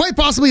right. Quite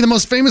possibly the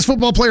most famous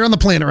football player on the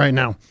planet right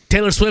now.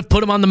 Taylor Swift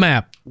put him on the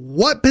map.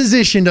 What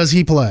position does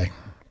he play?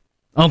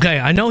 Okay,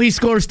 I know he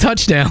scores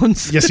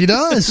touchdowns. Yes, he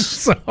does.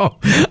 So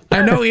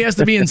I know he has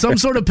to be in some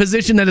sort of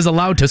position that is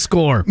allowed to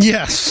score.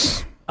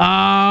 Yes.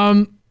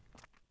 And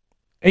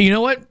you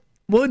know what,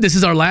 Wood? This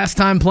is our last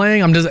time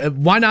playing.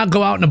 Why not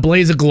go out in a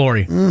blaze of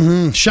glory?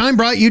 Mm-hmm. Shine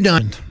bright, you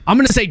done. I'm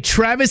going to say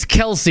Travis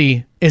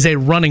Kelce is a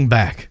running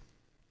back.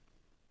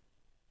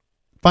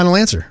 Final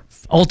answer.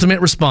 Ultimate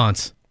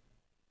response.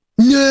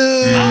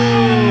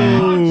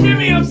 No.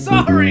 Jimmy, I'm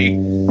sorry.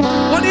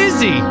 What is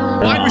he?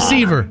 Wide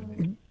receiver.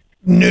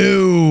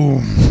 No.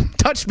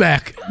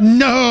 Touchback.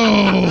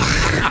 No.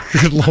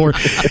 Good Lord.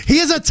 He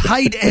is a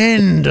tight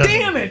end.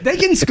 Damn it. They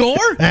can score?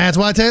 That's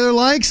why Taylor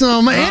likes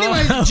him.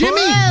 Anyway,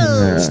 Jimmy,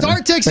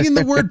 start texting in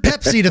the word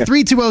Pepsi to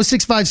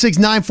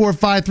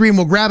 320-656-9453, and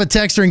we'll grab a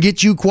texter and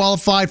get you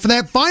qualified for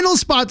that final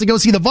spot to go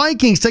see the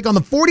Vikings take on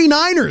the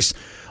 49ers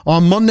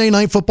on Monday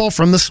Night Football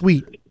from the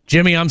Suite.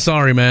 Jimmy, I'm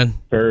sorry, man.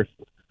 First.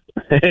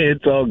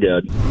 It's all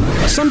good.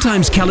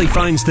 Sometimes Kelly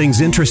finds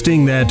things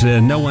interesting that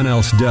no one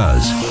else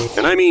does.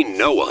 And I mean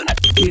no one.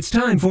 It's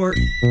time for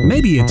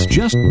Maybe It's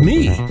Just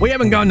Me. We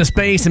haven't gone to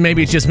space, and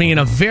maybe it's just me, in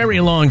a very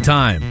long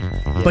time.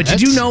 But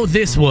did you know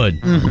this, Wood?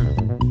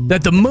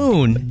 That the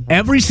moon,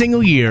 every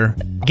single year,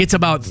 gets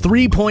about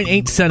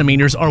 3.8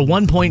 centimeters or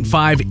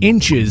 1.5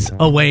 inches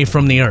away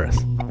from the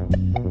Earth.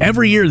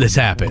 Every year this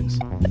happens.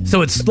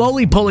 So it's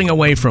slowly pulling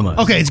away from us.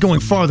 Okay, it's going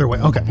farther away.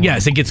 Okay.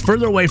 Yes, it gets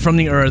further away from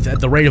the Earth at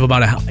the rate of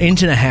about 1.5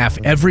 inches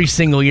every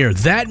single year.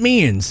 That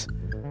means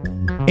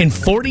in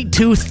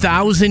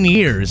 42,000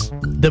 years,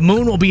 the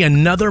moon will be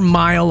another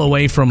mile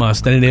away from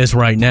us than it is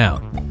right now.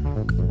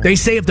 They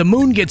say if the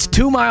moon gets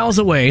 2 miles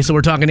away, so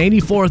we're talking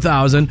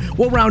 84,000,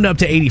 we'll round up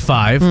to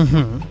 85.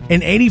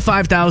 In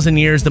 85,000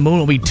 years, the moon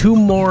will be 2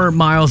 more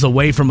miles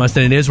away from us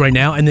than it is right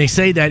now. And they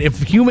say that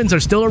if humans are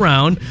still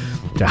around,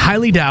 which I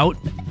highly doubt,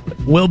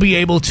 we'll be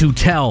able to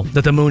tell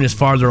that the moon is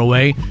farther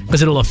away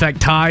because it'll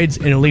affect tides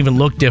and it'll even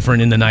look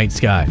different in the night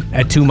sky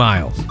at 2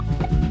 miles.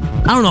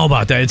 I don't know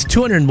about that. It's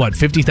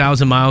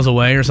 50,000 miles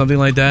away or something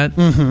like that.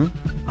 I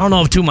don't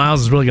know if 2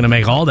 miles is really going to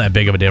make all that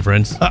big of a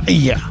difference.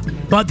 Yeah.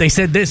 But they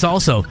said this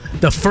also.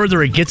 The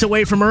further it gets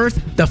away from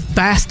Earth, the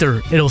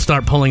faster it'll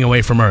start pulling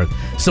away from Earth.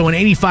 So in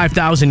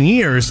 85,000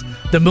 years,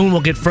 the moon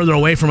will get further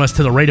away from us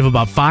to the rate of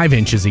about 5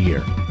 inches a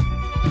year.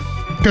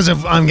 Because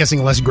of, I'm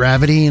guessing, less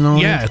gravity and all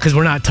that? Yeah, because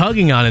we're not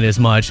tugging on it as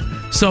much.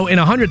 So in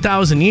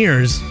 100,000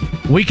 years,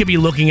 we could be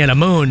looking at a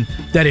moon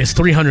that is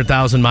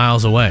 300,000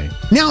 miles away.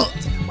 Now,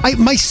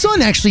 my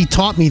son actually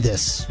taught me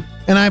this,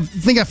 and I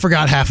think I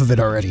forgot half of it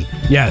already.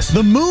 Yes.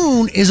 The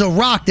moon is a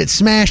rock that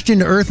smashed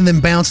into Earth and then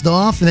bounced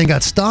off and then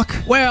got stuck?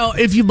 Well,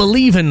 if you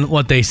believe in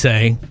what they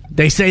say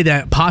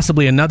that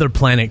possibly another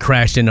planet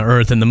crashed into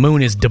Earth and the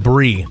moon is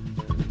debris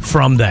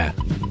from that.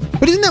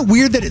 But isn't that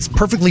weird that it's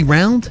perfectly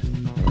round?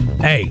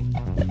 Hey,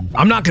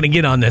 I'm not going to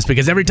get on this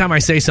because every time I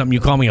say something, you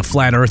call me a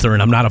flat earther,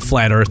 and I'm not a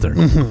flat earther.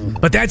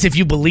 But that's if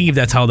you believe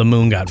that's how the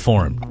moon got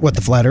formed. What,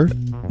 the flat Earth?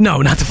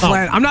 No, not the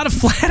flat. I'm not a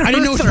flat earther. I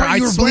didn't know which part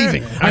you were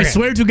believing. I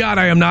swear to God,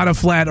 I am not a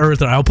flat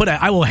earther.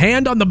 I will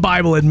hand on the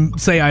Bible and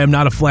say I am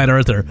not a flat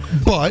earther.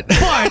 But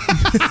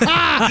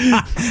I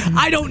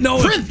don't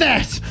know. Print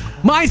that.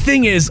 My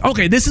thing is,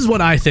 okay, this is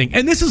what I think,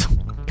 and this is.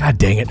 God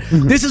dang it.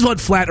 This is what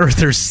flat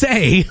earthers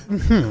say,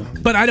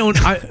 but I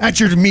don't... At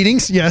your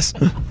meetings, yes.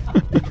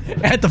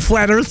 At the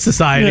Flat Earth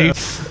Society. Yeah.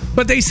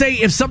 But they say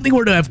if something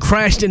were to have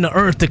crashed into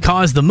Earth to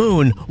cause the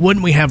moon,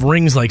 wouldn't we have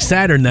rings like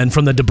Saturn then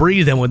from the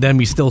debris then would then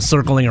be still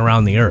circling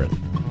around the Earth?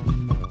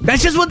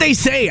 That's just what they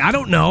say. I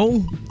don't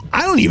know.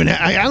 I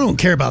don't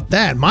care about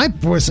that. My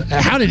was,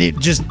 how did it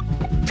just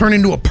turn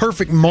into a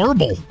perfect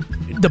marble?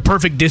 The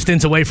perfect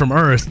distance away from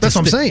Earth. That's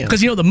what I'm saying.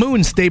 Because, the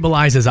moon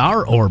stabilizes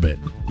our orbit.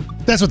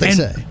 That's what they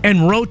say.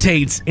 And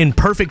rotates in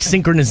perfect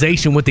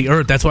synchronization with the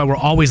Earth. That's why we're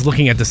always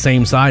looking at the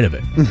same side of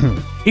it.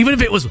 Even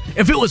if it was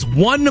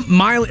 1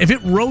 mile, if it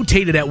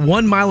rotated at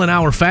 1 mile an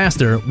hour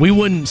faster, we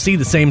wouldn't see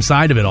the same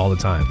side of it all the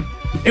time.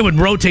 It would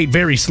rotate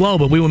very slow,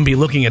 but we wouldn't be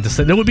looking at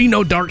there would be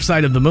no dark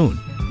side of the moon.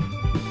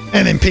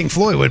 And then Pink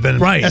Floyd would have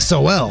been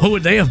SOL. Who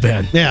would they have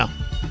been? Yeah.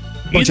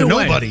 Bunch of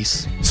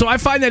nobodies. So I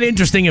find that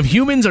interesting. If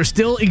humans are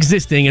still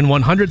existing in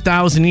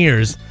 100,000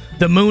 years,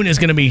 the moon is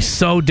going to be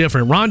so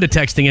different. Rhonda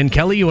texting in,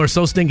 Kelly, you are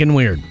so stinking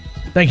weird.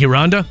 Thank you,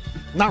 Rhonda.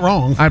 Not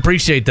wrong. I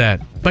appreciate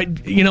that.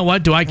 But you know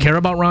what? Do I care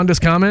about Rhonda's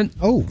comment?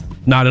 Oh.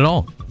 Not at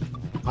all.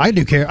 I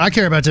do care. I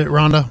care about it,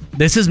 Rhonda.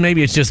 This is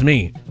Maybe It's Just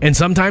Me. And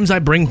sometimes I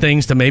bring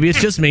things to Maybe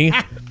It's Just Me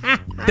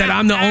that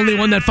I'm the only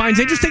one that finds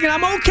interesting, and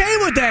I'm okay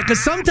with that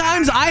because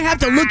sometimes I have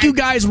to look you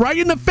guys right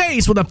in the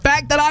face with a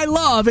fact that I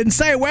love and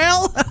say,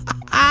 well,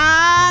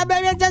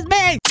 maybe it's just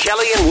me.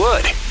 Kelly and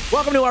Wood.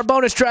 Welcome to our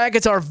bonus track.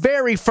 It's our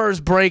very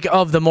first break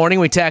of the morning.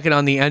 We tack it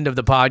on the end of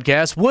the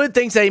podcast. Wood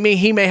thinks that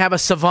he may have a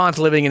savant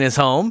living in his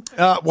home.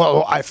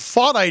 Well, I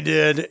thought I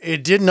did.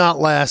 It did not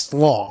last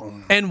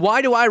long. And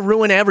why do I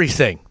ruin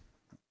everything?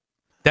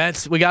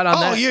 We got on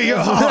that. Oh,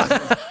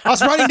 yeah. I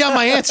was writing down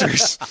my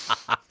answers.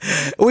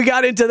 We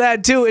got into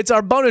that, too. It's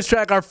our bonus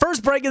track, our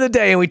first break of the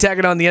day, and we tack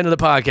it on the end of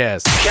the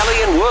podcast.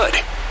 Kelly and Wood.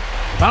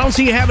 If I don't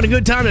see you having a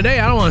good time today,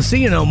 I don't want to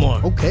see you no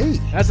more. Okay.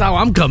 That's how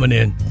I'm coming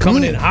in.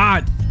 Coming in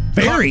hot.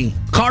 Very.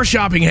 Car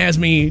shopping has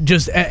me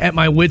just at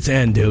my wit's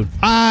end, dude.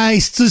 I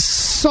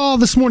saw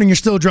this morning you're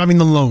still driving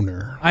the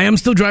loaner. I am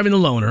still driving the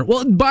loaner.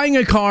 Well, buying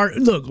a car,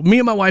 look, me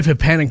and my wife have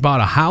panic bought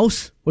a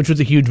house, which was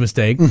a huge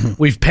mistake.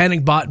 We've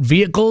panic bought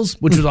vehicles,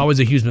 which was always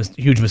a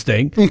huge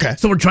mistake. Okay.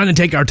 So we're trying to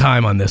take our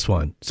time on this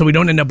one so we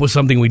don't end up with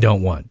something we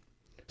don't want.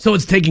 So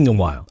it's taking a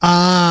while.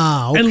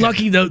 Okay. And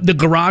lucky the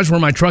garage where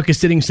my truck is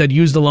sitting said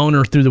use the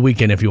loaner through the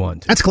weekend if you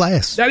want to. That's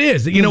class. That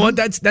is. You know what?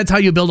 That's how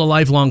you build a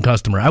lifelong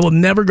customer. I will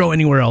never go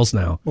anywhere else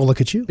now. Well,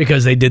 look at you.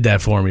 Because they did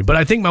that for me. But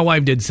I think my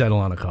wife did settle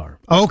on a car.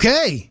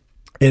 Okay.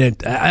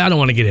 And I don't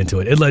want to get into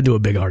it. It led to a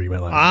big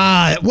argument.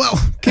 Well,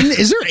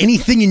 is there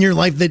anything in your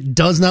life that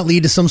does not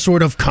lead to some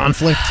sort of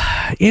conflict?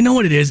 You know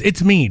what it is?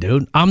 It's me,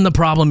 dude. I'm the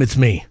problem. It's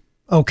me.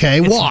 Okay.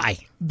 Why?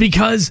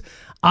 Because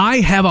I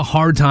have a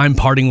hard time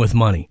parting with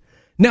money.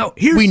 Now,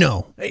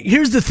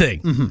 here's the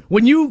thing. Mm-hmm.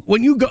 When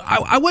you go,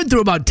 I went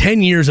through about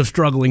 10 years of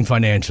struggling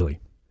financially.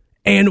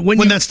 And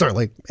when that start,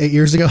 like 8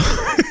 years ago?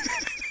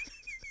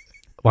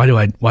 Why do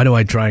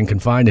I try and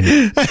confide in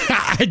you?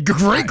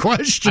 Great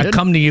question. I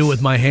come to you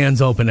with my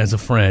hands open as a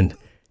friend,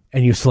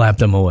 and you slap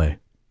them away.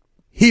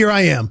 Here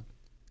I am.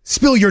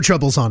 Spill your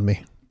troubles on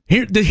me.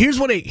 Here's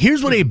what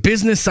a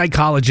business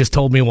psychologist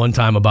told me one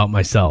time about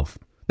myself.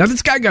 Now,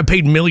 this guy got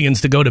paid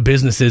millions to go to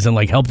businesses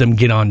and help them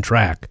get on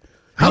track.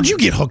 How'd you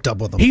get hooked up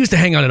with him? He used to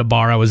hang out at a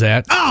bar I was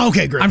at. Oh,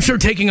 okay, great. I'm sure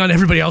taking on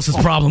everybody else's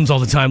problems all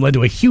the time led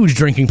to a huge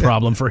drinking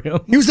problem for him.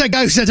 He was that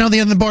guy who sat down at the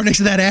end of the bar next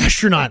to that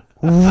astronaut.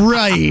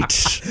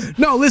 Right.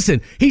 No,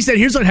 listen. He said,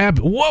 here's what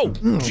happened. Whoa.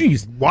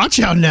 Jeez. Watch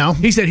out now.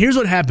 He said, here's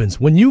what happens.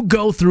 When you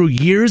go through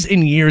years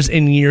and years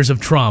and years of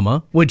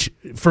trauma, which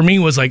for me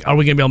was like, are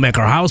we going to be able to make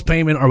our house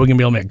payment? Are we going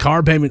to be able to make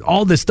car payment?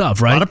 All this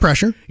stuff, right? A lot of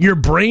pressure. Your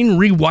brain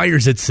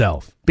rewires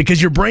itself because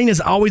your brain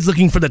is always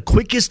looking for the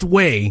quickest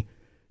way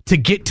to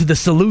get to the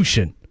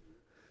solution.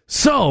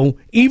 So,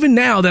 even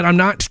now that I'm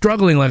not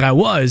struggling like I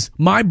was,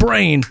 my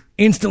brain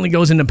instantly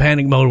goes into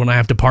panic mode when I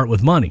have to part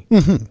with money.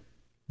 Mm-hmm.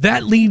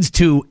 That leads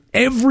to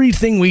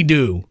everything we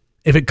do.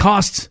 If it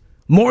costs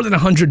more than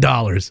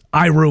 $100,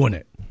 I ruin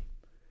it.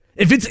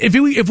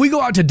 If we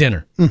go out to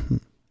dinner and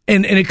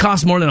it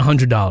costs more than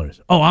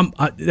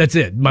 $100, that's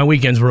it. My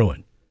weekend's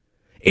ruined.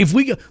 If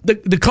we go,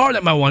 the car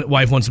that my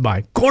wife wants to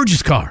buy,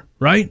 gorgeous car,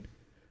 right?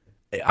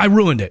 I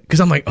ruined it because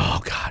I'm like,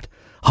 oh God.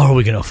 How are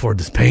we going to afford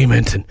this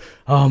payment? And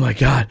oh my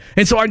God.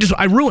 And so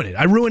I ruin it.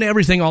 I ruin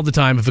everything all the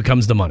time if it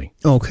comes to money.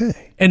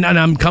 Okay. And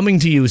I'm coming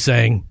to you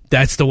saying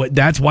that's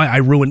why I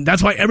ruin.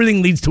 That's why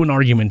everything leads to an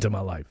argument in my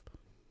life.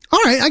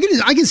 All right.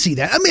 I can see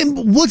that. I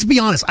mean, let's be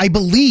honest. I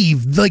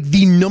believe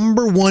the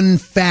number one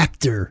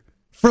factor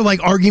for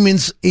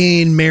arguments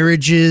in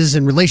marriages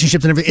and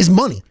relationships and everything is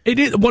money. It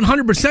is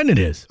 100%. It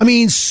is. I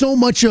mean, so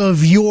much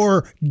of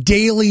your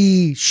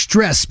daily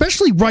stress,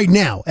 especially right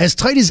now, as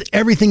tight as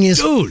everything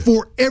is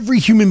for every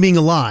human being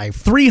alive.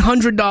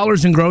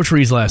 $300 in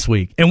groceries last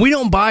week, and we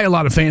don't buy a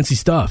lot of fancy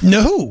stuff.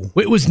 No,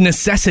 it was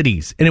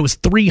necessities, and it was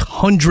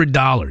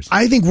 $300.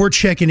 I think we're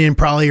checking in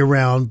probably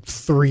around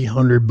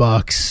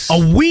 $300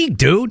 a week,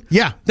 dude.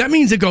 Yeah, that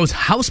means it goes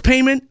house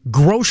payment,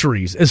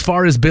 groceries, as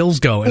far as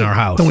bills go in our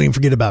house. Don't even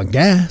forget about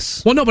gas.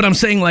 Well, no, but I'm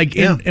saying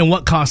in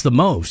what costs the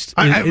most.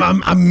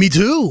 Me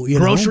too.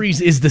 Groceries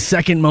is the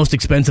second most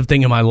expensive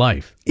thing in my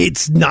life.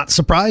 It's not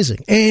surprising.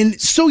 And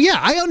so, yeah,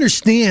 I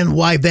understand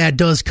why that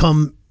does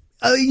come,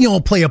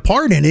 play a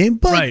part in it.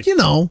 But,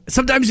 right.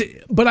 Sometimes.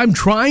 But I'm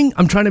trying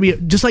to be,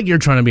 just like you're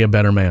trying to be a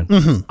better man.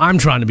 Mm-hmm. I'm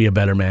trying to be a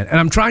better man. And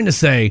I'm trying to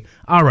say,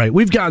 all right,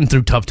 we've gotten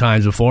through tough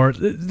times before.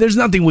 There's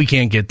nothing we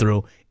can't get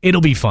through.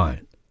 It'll be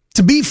fine.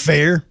 To be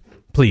fair.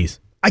 Please.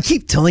 I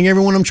keep telling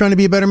everyone I'm trying to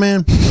be a better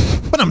man,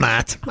 but I'm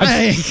not.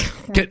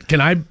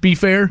 Can I be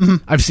fair? Mm-hmm.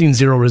 I've seen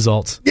zero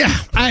results. Yeah,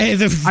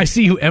 I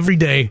see you every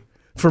day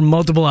for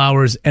multiple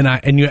hours,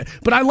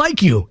 but I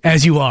like you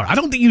as you are. I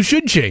don't think you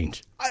should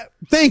change.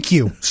 Thank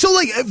you. So,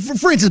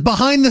 for instance,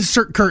 behind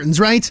the curtains,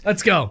 right?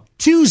 Let's go.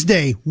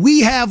 Tuesday, we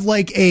have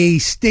a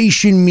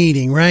station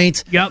meeting,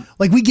 right? Yep.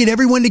 We get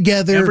everyone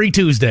together every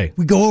Tuesday.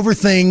 We go over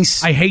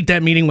things. I hate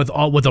that meeting with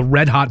a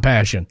red hot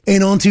passion.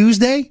 And on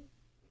Tuesday,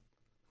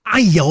 I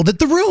yelled at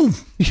the room.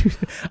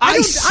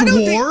 I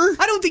swore.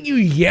 I don't think you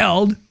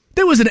yelled.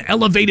 There was an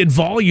elevated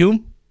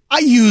volume. I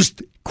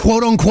used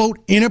quote unquote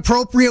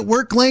inappropriate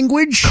work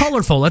language.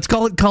 Colorful. Let's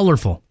call it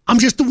colorful. I'm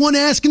just the one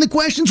asking the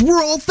questions.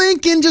 We're all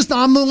thinking.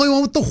 I'm the only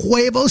one with the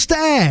huevos to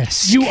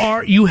ask.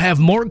 You have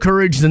more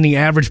courage than the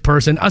average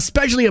person,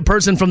 especially a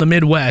person from the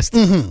Midwest,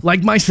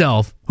 like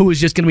myself, who is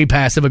just going to be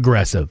passive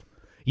aggressive.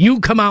 You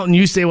come out and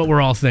you say what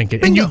we're all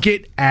thinking, and you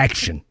get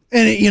action.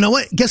 And you know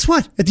what? Guess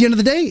what? At the end of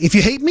the day, if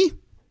you hate me,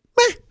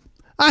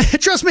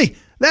 trust me,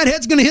 that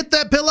head's going to hit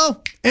that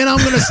pillow, and I'm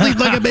going to sleep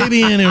like a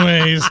baby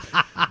anyways.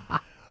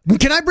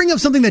 Can I bring up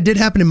something that did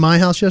happen in my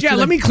house yesterday? Yeah,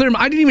 let me clear.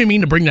 I didn't even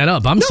mean to bring that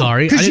up. I'm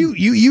sorry. Because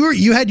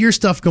you had your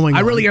stuff going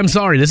on. I really am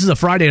sorry. This is a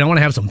Friday, and I want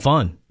to have some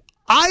fun.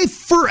 I,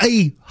 for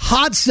a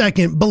hot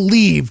second,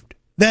 believed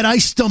that I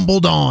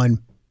stumbled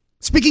on,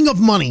 speaking of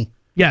money.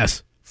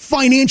 Yes.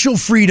 Financial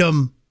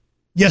freedom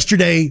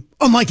yesterday,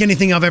 unlike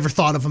anything I've ever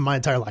thought of in my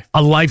entire life.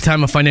 A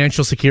lifetime of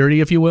financial security,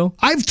 if you will.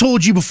 I've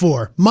told you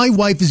before, my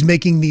wife is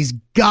making these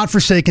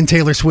godforsaken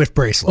Taylor Swift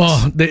bracelets.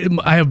 Oh,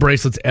 I have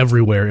bracelets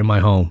everywhere in my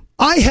home.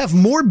 I have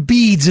more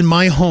beads in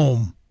my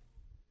home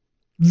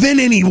than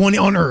anyone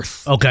on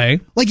earth. Okay.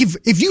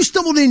 If you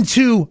stumbled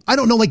into, I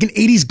don't know, an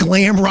 80s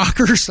glam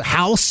rocker's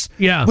house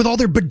with all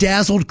their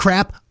bedazzled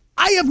crap,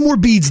 I have more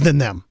beads than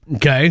them.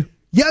 Okay.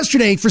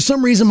 Yesterday, for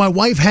some reason, my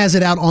wife has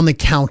it out on the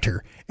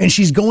counter, and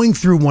she's going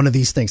through one of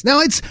these things.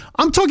 Now,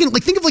 I'm talking,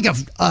 like, think of like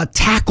a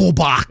tackle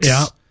box.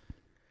 Yeah.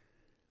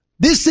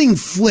 This thing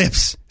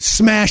flips,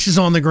 smashes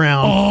on the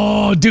ground.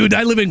 Oh, dude,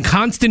 I live in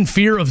constant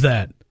fear of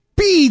that.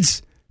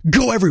 Beads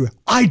go everywhere.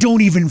 I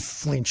don't even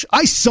flinch.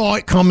 I saw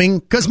it coming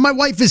because my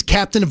wife is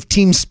captain of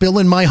Team Spill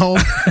in my home.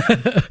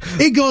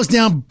 It goes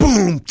down,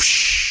 boom,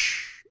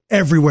 psh,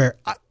 everywhere.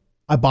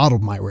 I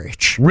bottled my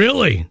rage.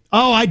 Really?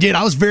 Oh, I did.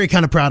 I was very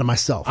kind of proud of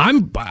myself.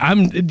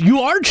 You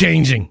are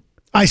changing.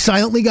 I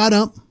silently got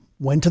up,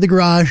 went to the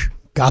garage,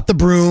 got the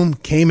broom,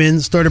 came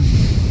in, started.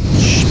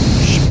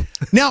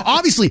 Now,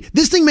 obviously,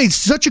 this thing made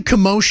such a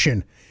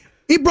commotion.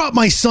 It brought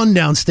my son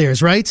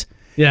downstairs, right?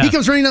 Yeah. He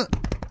comes running up.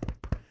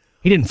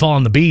 He didn't fall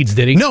on the beads,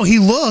 did he? No, he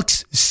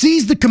looks,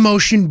 sees the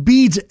commotion,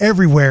 beads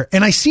everywhere.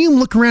 And I see him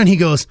look around. He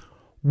goes,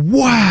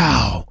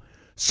 wow.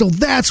 So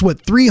that's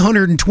what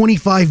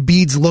 325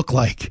 beads look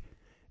like.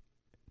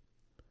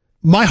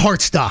 My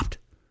heart stopped.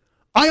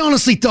 I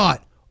honestly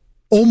thought,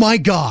 oh my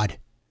God,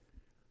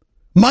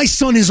 my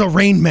son is a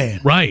Rain Man.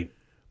 Right.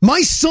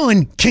 My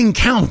son can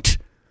count.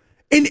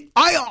 And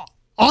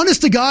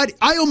honest to God,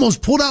 I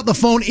almost pulled out the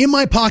phone in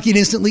my pocket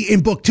instantly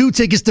and booked 2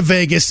 tickets to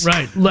Vegas.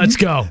 Right. Let's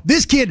go.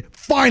 This kid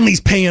finally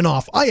is paying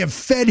off. I have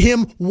fed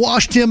him,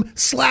 washed him,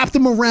 slapped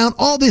him around,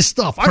 all this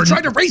stuff. I've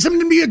tried to raise him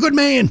to be a good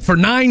man. For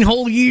 9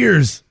 whole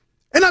years.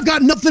 And I've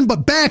got nothing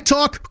but back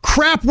talk,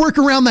 crap work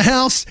around the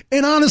house.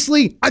 And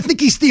honestly, I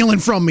think he's stealing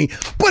from me.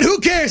 But who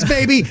cares,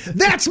 baby?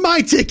 That's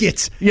my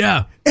ticket.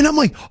 Yeah. And I'm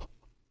like,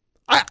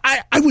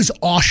 I was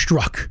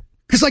awestruck.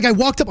 Because like I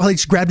walked up, I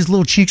just grabbed his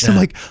little cheeks. Yeah. I'm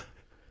like,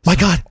 my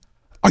God,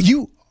 are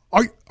you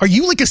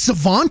like a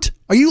savant?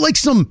 Are you like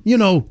some,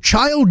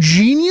 child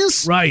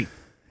genius? Right.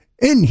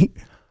 And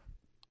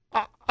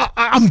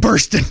I'm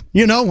bursting,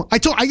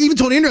 I even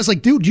told Andrew, I was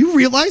like, dude, do you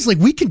realize like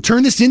we can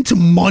turn this into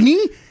money?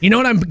 You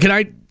know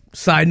what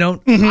side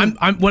note?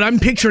 Mm-hmm. What I'm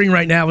picturing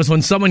right now is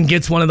when someone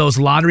gets one of those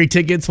lottery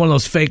tickets, one of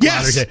those fake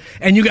lottery tickets,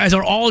 and you guys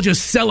are all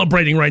just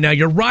celebrating right now.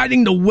 You're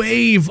riding the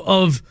wave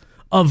of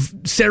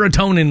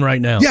serotonin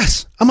right now.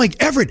 Yes. I'm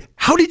like, Everett,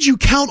 how did you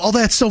count all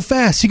that so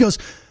fast? He goes,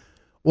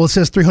 well, it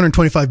says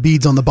 325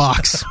 beads on the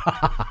box.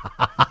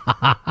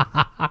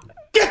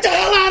 Get the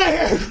hell out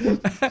of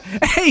here.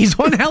 Hey, he's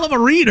one hell of a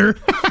reader.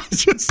 I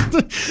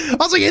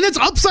was like, and it's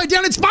upside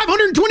down. It's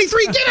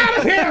 523. Get out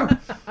of here.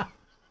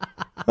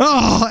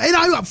 Oh, and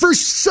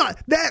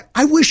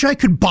I wish I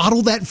could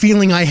bottle that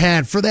feeling I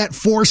had for that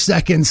 4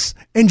 seconds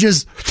and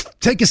just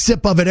take a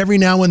sip of it every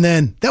now and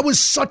then. That was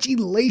such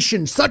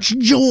elation, such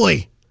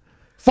joy,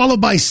 followed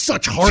by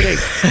such heartache.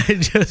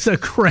 Just a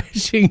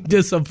crashing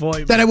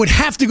disappointment. That I would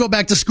have to go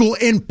back to school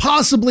and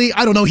possibly,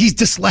 I don't know, he's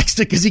dyslexic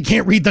because he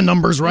can't read the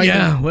numbers right.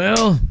 Yeah,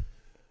 well.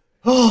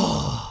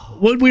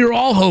 What we were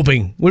all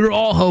hoping.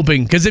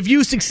 Because if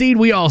you succeed,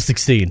 we all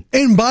succeed.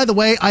 And by the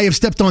way, I have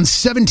stepped on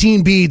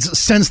 17 beads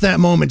since that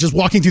moment, just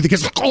walking through the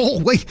kitchen. Oh,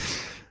 wait.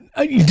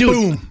 Dude,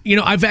 boom.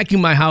 I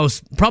vacuum my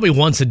house probably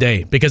once a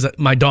day because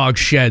my dog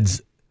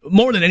sheds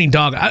more than any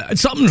dog.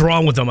 Something's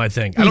wrong with him, I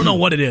think. I don't know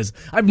what it is.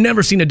 I've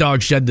never seen a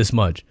dog shed this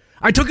much.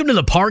 I took him to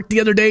the park the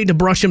other day to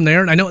brush him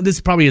there, and I know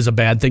this probably is a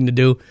bad thing to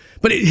do,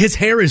 but his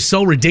hair is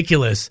so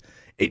ridiculous.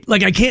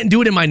 I can't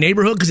do it in my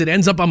neighborhood because it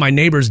ends up on my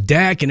neighbor's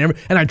deck and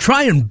I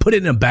try and put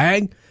it in a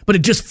bag, but it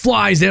just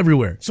flies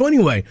everywhere. So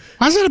anyway.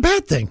 How's that a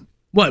bad thing?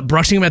 What,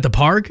 brushing him at the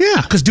park?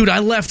 Yeah. Because, dude, I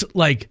left,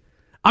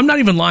 I'm not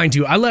even lying to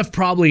you. I left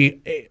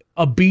probably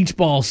a beach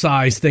ball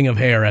size thing of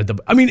hair at the.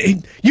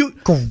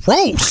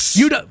 Gross.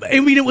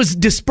 It was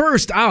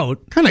dispersed out.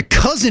 What kind of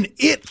cousin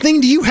thing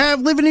do you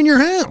have living in your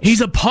house?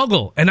 He's a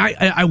puggle, and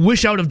I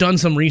wish I would have done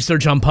some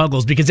research on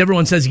puggles because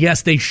everyone says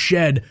yes, they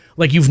shed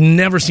like you've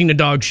never seen a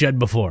dog shed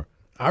before.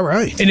 All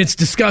right. And it's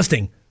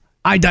disgusting.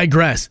 I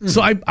digress. Mm-hmm.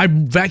 So I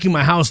vacuum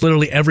my house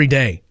literally every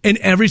day, and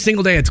every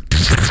single day it's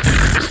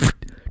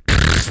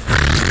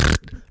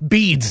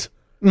beads.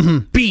 Mm-hmm.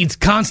 Beads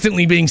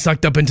constantly being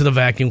sucked up into the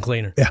vacuum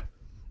cleaner. Yeah.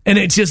 And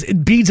it's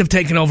just, beads have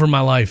taken over my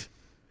life.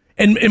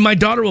 And my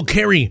daughter will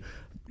carry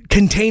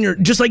container,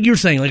 just like you're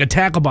saying, like a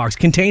tackle box,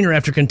 container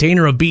after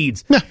container of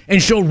beads. Yeah.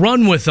 And she'll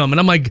run with them. And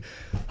I'm like,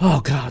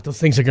 oh, God, those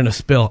things are going to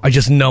spill. I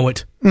just know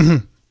it.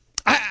 Mm-hmm.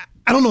 I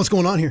don't know what's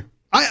going on here.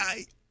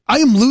 I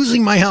am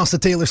losing my house to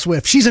Taylor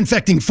Swift. She's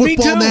infecting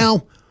football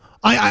now.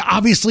 I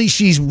obviously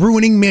she's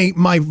ruining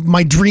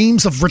my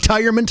dreams of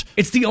retirement.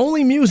 It's the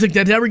only music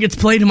that ever gets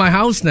played in my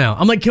house now.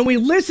 I'm like, can we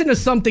listen to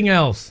something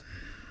else?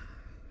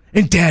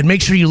 And Dad,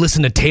 make sure you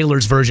listen to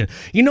Taylor's version.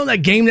 You know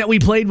that game that we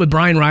played with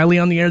Brian Riley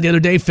on the air the other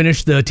day,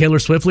 finished the Taylor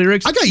Swift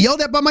lyrics? I got yelled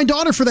at by my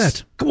daughter for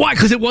that. Why?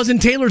 Because it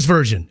wasn't Taylor's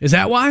version. Is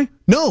that why?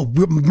 No,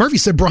 Murphy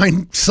said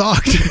Brian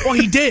sucked. Well,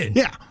 he did.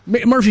 Yeah.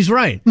 Murphy's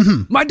right.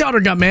 Mm-hmm. My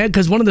daughter got mad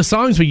because one of the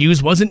songs we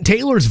used wasn't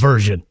Taylor's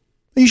version.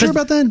 Are you sure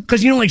about that?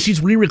 Because,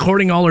 she's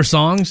re-recording all her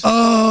songs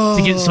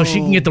so she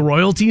can get the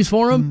royalties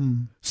for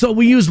them. So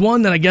we used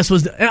one that I guess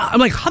was... I'm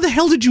like, how the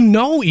hell did you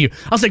know? I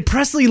was like,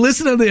 Presley,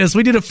 listen to this.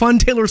 We did a fun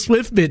Taylor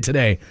Swift bit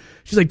today.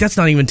 She's like, that's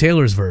not even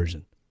Taylor's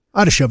version.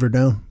 I'd have shoved her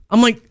down.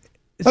 I'm like,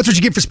 That's what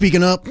you get for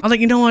speaking up. I'm like,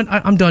 you know what?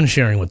 I'm done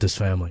sharing with this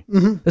family.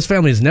 This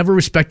family has never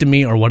respected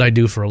me or what I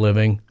do for a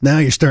living. Now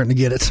you're starting to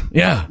get it.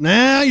 Yeah.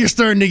 Now you're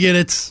starting to get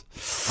it.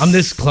 I'm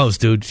this close,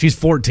 dude. She's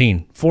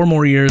 14. 4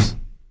 more years.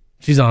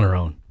 She's on her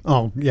own.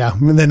 Oh, yeah.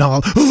 And then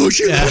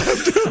she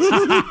left.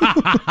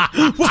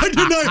 Why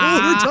didn't I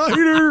hold her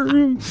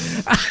tighter?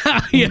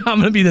 Yeah, I'm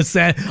going to be the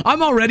sad.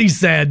 I'm already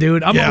sad,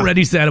 dude. I'm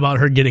already sad about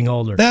her getting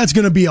older. That's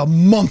going to be a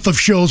month of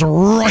shows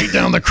right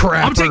down the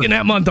crap. I'm taking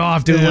that month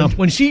off, dude. Yeah.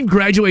 When she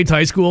graduates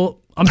high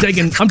school, I'm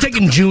taking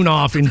June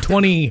off in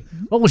 20.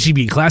 What will she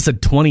be? Class of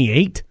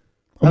 28?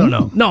 I don't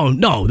know.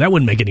 No, that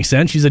wouldn't make any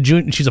sense. She's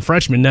a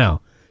freshman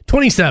now.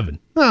 27.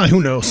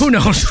 Who knows?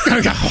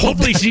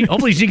 Hopefully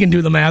she can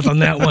do the math on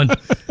that one.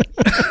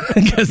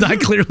 Because I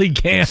clearly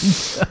can't.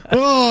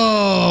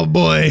 Oh,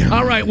 boy.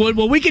 All right.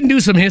 Well, we can do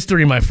some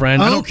history, my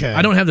friend. Okay.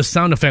 I don't have the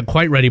sound effect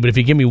quite ready, but if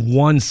you give me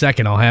 1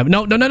 second, I'll have it.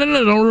 No. Don't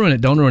ruin it.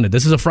 Don't ruin it.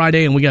 This is a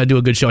Friday, and we got to do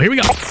a good show. Here we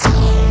go.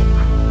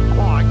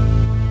 I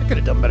could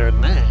have done better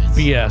than that.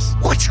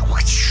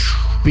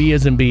 BS. B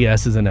as in B,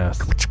 S as in S.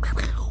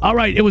 All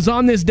right. It was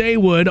on this day,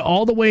 Wood,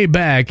 all the way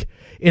back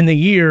in the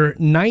year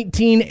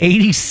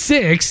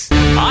 1986.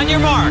 On your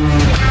mark.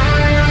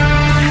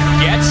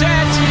 Get set.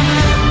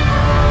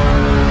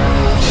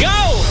 Go!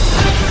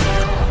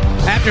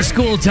 After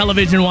school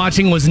television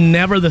watching was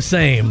never the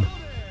same.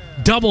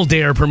 Double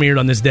Dare premiered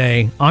on this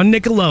day on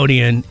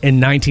Nickelodeon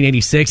in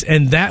 1986,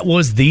 and that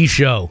was the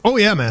show. Oh,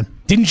 yeah, man.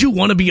 Didn't you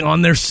want to be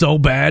on there so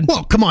bad?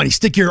 Well, come on. You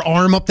stick your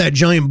arm up that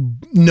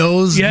giant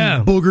nose.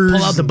 Yeah. Boogers.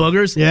 Pull out the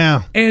boogers.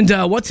 Yeah. And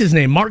what's his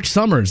name? Mark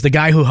Summers, the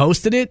guy who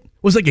hosted it,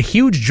 was like a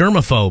huge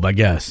germaphobe, I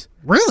guess.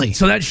 Really?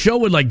 So that show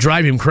would like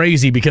drive him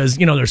crazy because,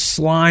 there's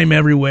slime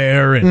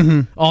everywhere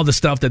and all the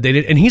stuff that they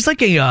did. And he's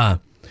like a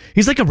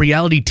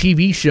reality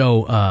TV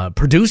show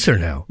producer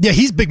now. Yeah,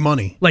 he's big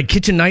money. Like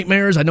Kitchen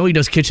Nightmares. I know he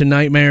does Kitchen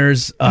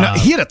Nightmares.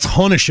 He had a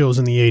ton of shows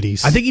in the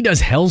 80s. I think he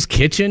does Hell's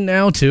Kitchen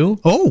now, too.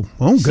 Oh,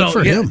 good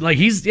for him. Like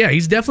he's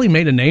definitely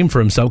made a name for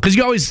himself. Because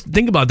you always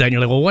think about that and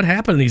you're like, well, what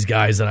happened to these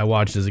guys that I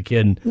watched as a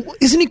kid?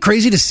 Isn't it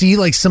crazy to see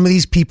like some of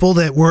these people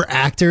that were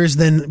actors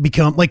then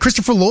become like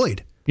Christopher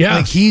Lloyd? Yeah.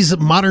 Like he's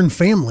Modern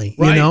Family,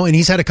 right. And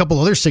he's had a couple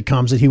other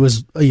sitcoms that he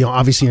was,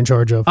 obviously in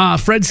charge of.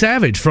 Fred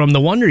Savage from the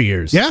Wonder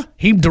Years. Yeah.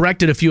 He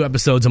directed a few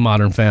episodes of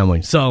Modern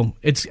Family. So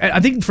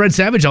I think Fred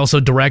Savage also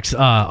directs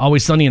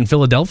Always Sunny in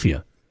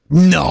Philadelphia.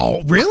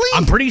 No, really?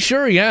 I'm pretty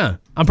sure, yeah.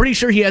 I'm pretty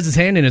sure he has his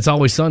hand in It's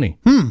Always Sunny,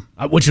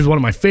 which is one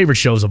of my favorite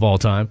shows of all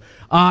time.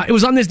 It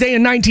was on this day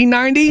in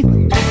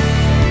 1990.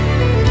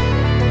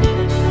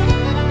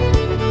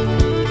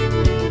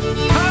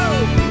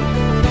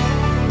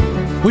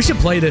 We should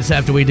play this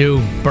after we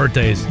do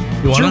birthdays. You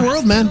want It's your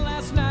world, man.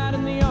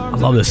 I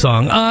love this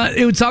song.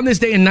 It was on this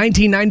day in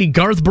 1990.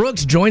 Garth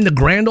Brooks joined the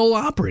Grand Ole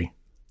Opry.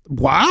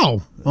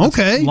 Wow.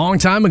 Okay. Long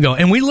time ago.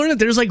 And we learned that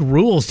there's like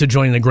rules to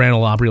joining the Grand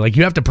Ole Opry. Like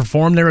you have to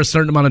perform there a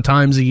certain amount of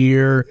times a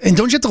year. And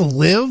don't you have to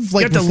live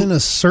like within a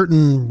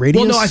certain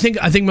radius? Well, no, I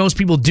think most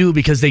people do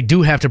because they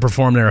do have to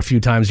perform there a few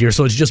times a year.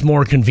 So it's just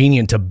more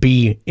convenient to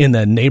be in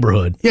the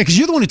neighborhood. Yeah, because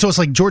you're the one who told us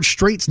like George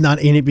Strait's not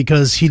in it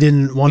because he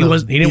didn't want to.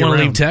 He didn't want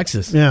to leave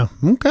Texas. Yeah.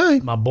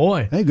 Okay. My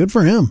boy. Hey, good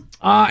for him.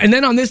 And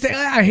then on this day,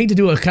 I hate to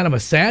do a kind of a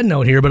sad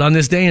note here, but on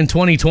this day in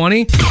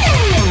 2020.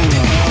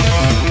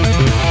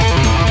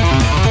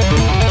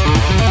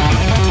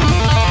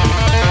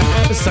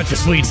 Such a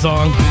sweet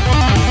song.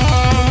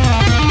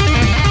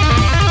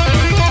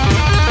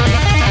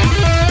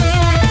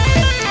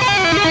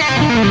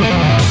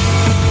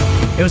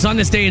 It was on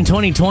this day in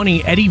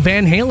 2020, Eddie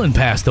Van Halen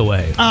passed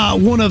away.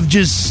 One of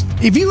just,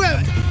 if you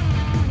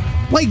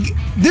have, like,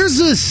 there's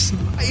this,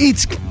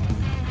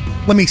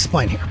 let me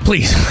explain here.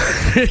 Please.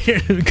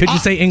 Could you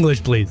say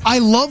English, please? I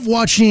love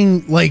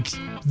watching, like,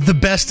 the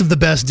best of the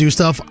best do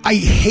stuff. I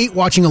hate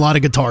watching a lot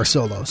of guitar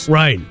solos.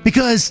 Right.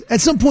 Because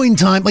at some point in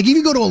time, like if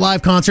you go to a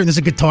live concert and there's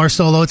a guitar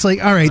solo, it's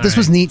like, all right, this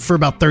was neat for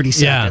about 30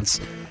 seconds.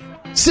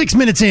 Yeah. 6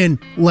 minutes in,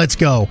 let's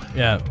go.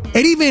 Yeah.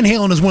 Eddie Van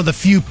Halen is one of the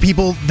few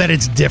people that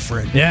it's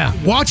different. Yeah.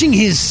 Watching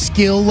his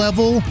skill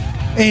level,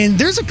 and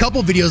there's a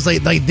couple videos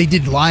like they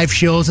did live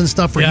shows and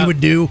stuff where he would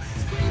do.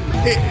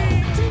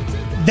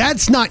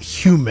 That's not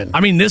human.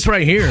 I mean, this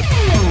right here.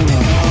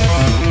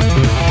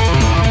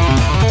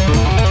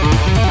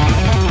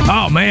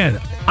 Oh, man.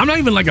 I'm not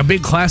even like a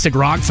big classic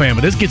rock fan,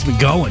 but this gets me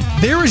going.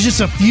 There was just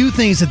a few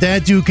things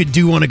that dude could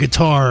do on a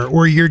guitar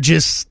where you're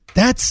just,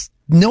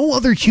 no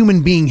other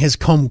human being has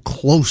come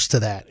close to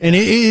that. And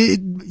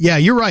yeah,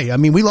 you're right. I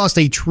mean, we lost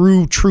a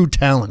true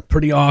talent.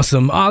 Pretty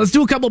awesome. Let's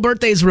do a couple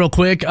birthdays real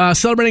quick.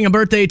 Celebrating a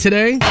birthday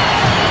today.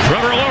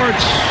 Trevor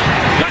Lawrence.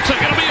 That's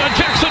going to be a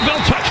Jacksonville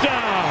touchdown.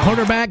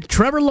 Quarterback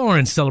Trevor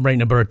Lawrence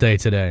celebrating a birthday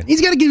today.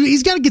 He's got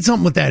to get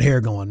something with that hair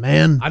going,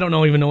 man. I don't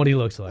even know what he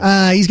looks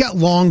like. He's got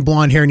long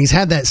blonde hair and he's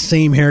had that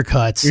same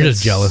haircut. You're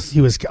just jealous.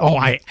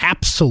 I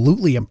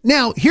absolutely am.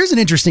 Now, here's an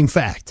interesting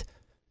fact.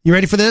 You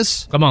ready for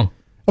this? Come on.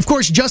 Of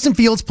course, Justin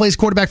Fields plays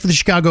quarterback for the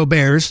Chicago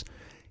Bears.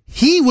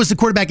 He was the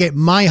quarterback at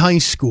my high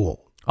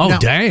school. Oh, Now,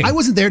 dang. I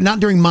wasn't there, not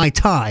during my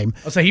time.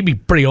 I'll say he'd be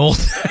pretty old.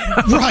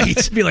 Right.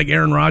 He'd be like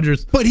Aaron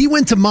Rodgers. But he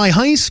went to my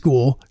high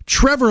school.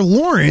 Trevor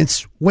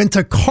Lawrence went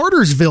to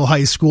Cartersville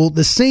High School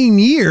the same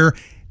year.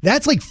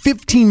 That's like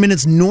 15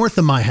 minutes north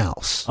of my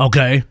house.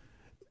 Okay.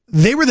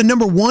 They were the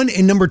number 1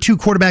 and number 2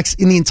 quarterbacks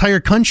in the entire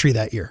country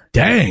that year.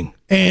 Dang.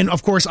 And,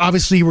 of course,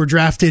 obviously, were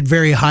drafted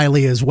very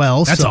highly as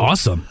well. That's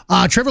awesome.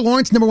 Trevor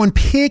Lawrence, number 1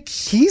 pick.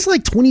 He's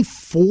like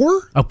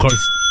 24. Of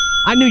course.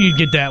 I knew you'd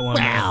get that one.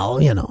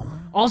 Well, you know.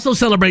 Also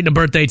celebrating a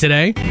birthday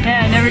today.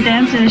 Yeah, I never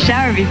danced in a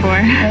shower before.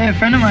 Hey, a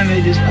friend of mine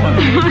made this for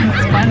me.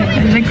 It's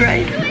funny. Isn't it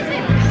great?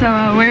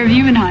 So, where have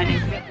you been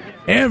hiding?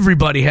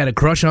 Everybody had a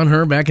crush on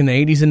her back in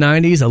the 80s and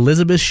 90s.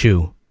 Elizabeth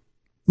Shue.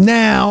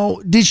 Now,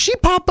 did she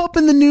pop up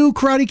in the new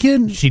Karate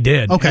Kid? She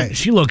did. Okay. And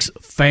she looks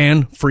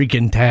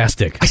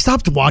fan-freaking-tastic. I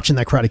stopped watching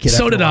that Karate Kid.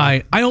 So did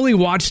I. I only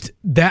watched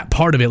that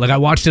part of it. Like, I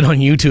watched it on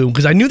YouTube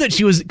because I knew that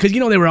she was, because,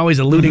 they were always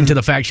alluding to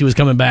the fact she was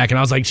coming back. And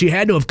I was like, she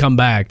had to have come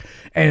back.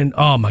 And,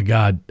 oh, my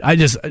God. I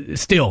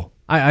still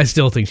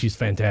think she's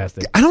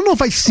fantastic. I don't know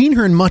if I've seen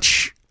her in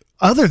much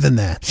other than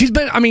that. She's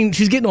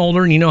getting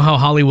older, and you know how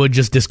Hollywood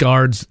just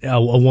discards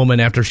a woman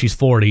after she's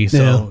 40.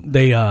 So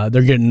they're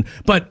getting,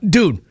 but,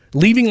 dude.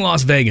 Leaving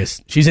Las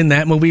Vegas. She's in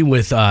that movie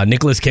with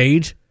Nicolas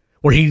Cage,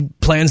 where he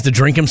plans to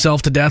drink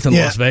himself to death in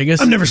Las Vegas.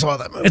 I never saw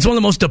that movie. It's one of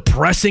the most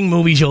depressing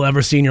movies you'll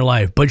ever see in your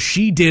life. But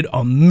she did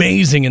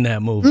amazing in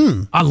that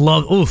movie. I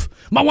love.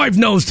 My wife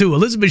knows too.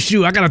 Elizabeth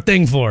Shue. I got a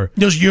thing for her.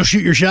 You'll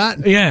shoot your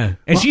shot. Yeah,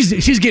 and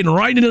she's getting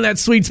right into that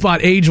sweet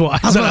spot age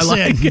wise. I was going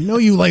to say, I know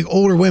you like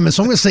older women,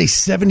 so I'm going to say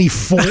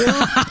 74.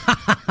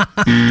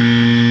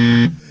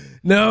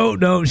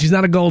 No, she's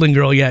not a golden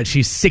girl yet.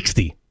 She's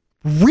 60.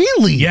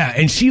 Really? Yeah,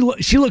 and she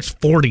looks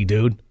 40,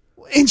 dude.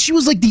 And she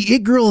was like the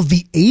it girl of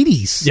the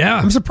 80s. Yeah.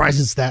 I'm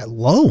surprised it's that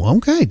low.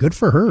 Okay, good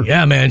for her.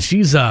 Yeah, man,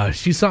 she's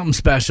something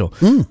special.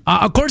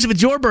 Of course, if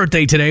it's your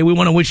birthday today, we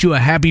want to wish you a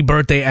happy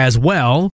birthday as well.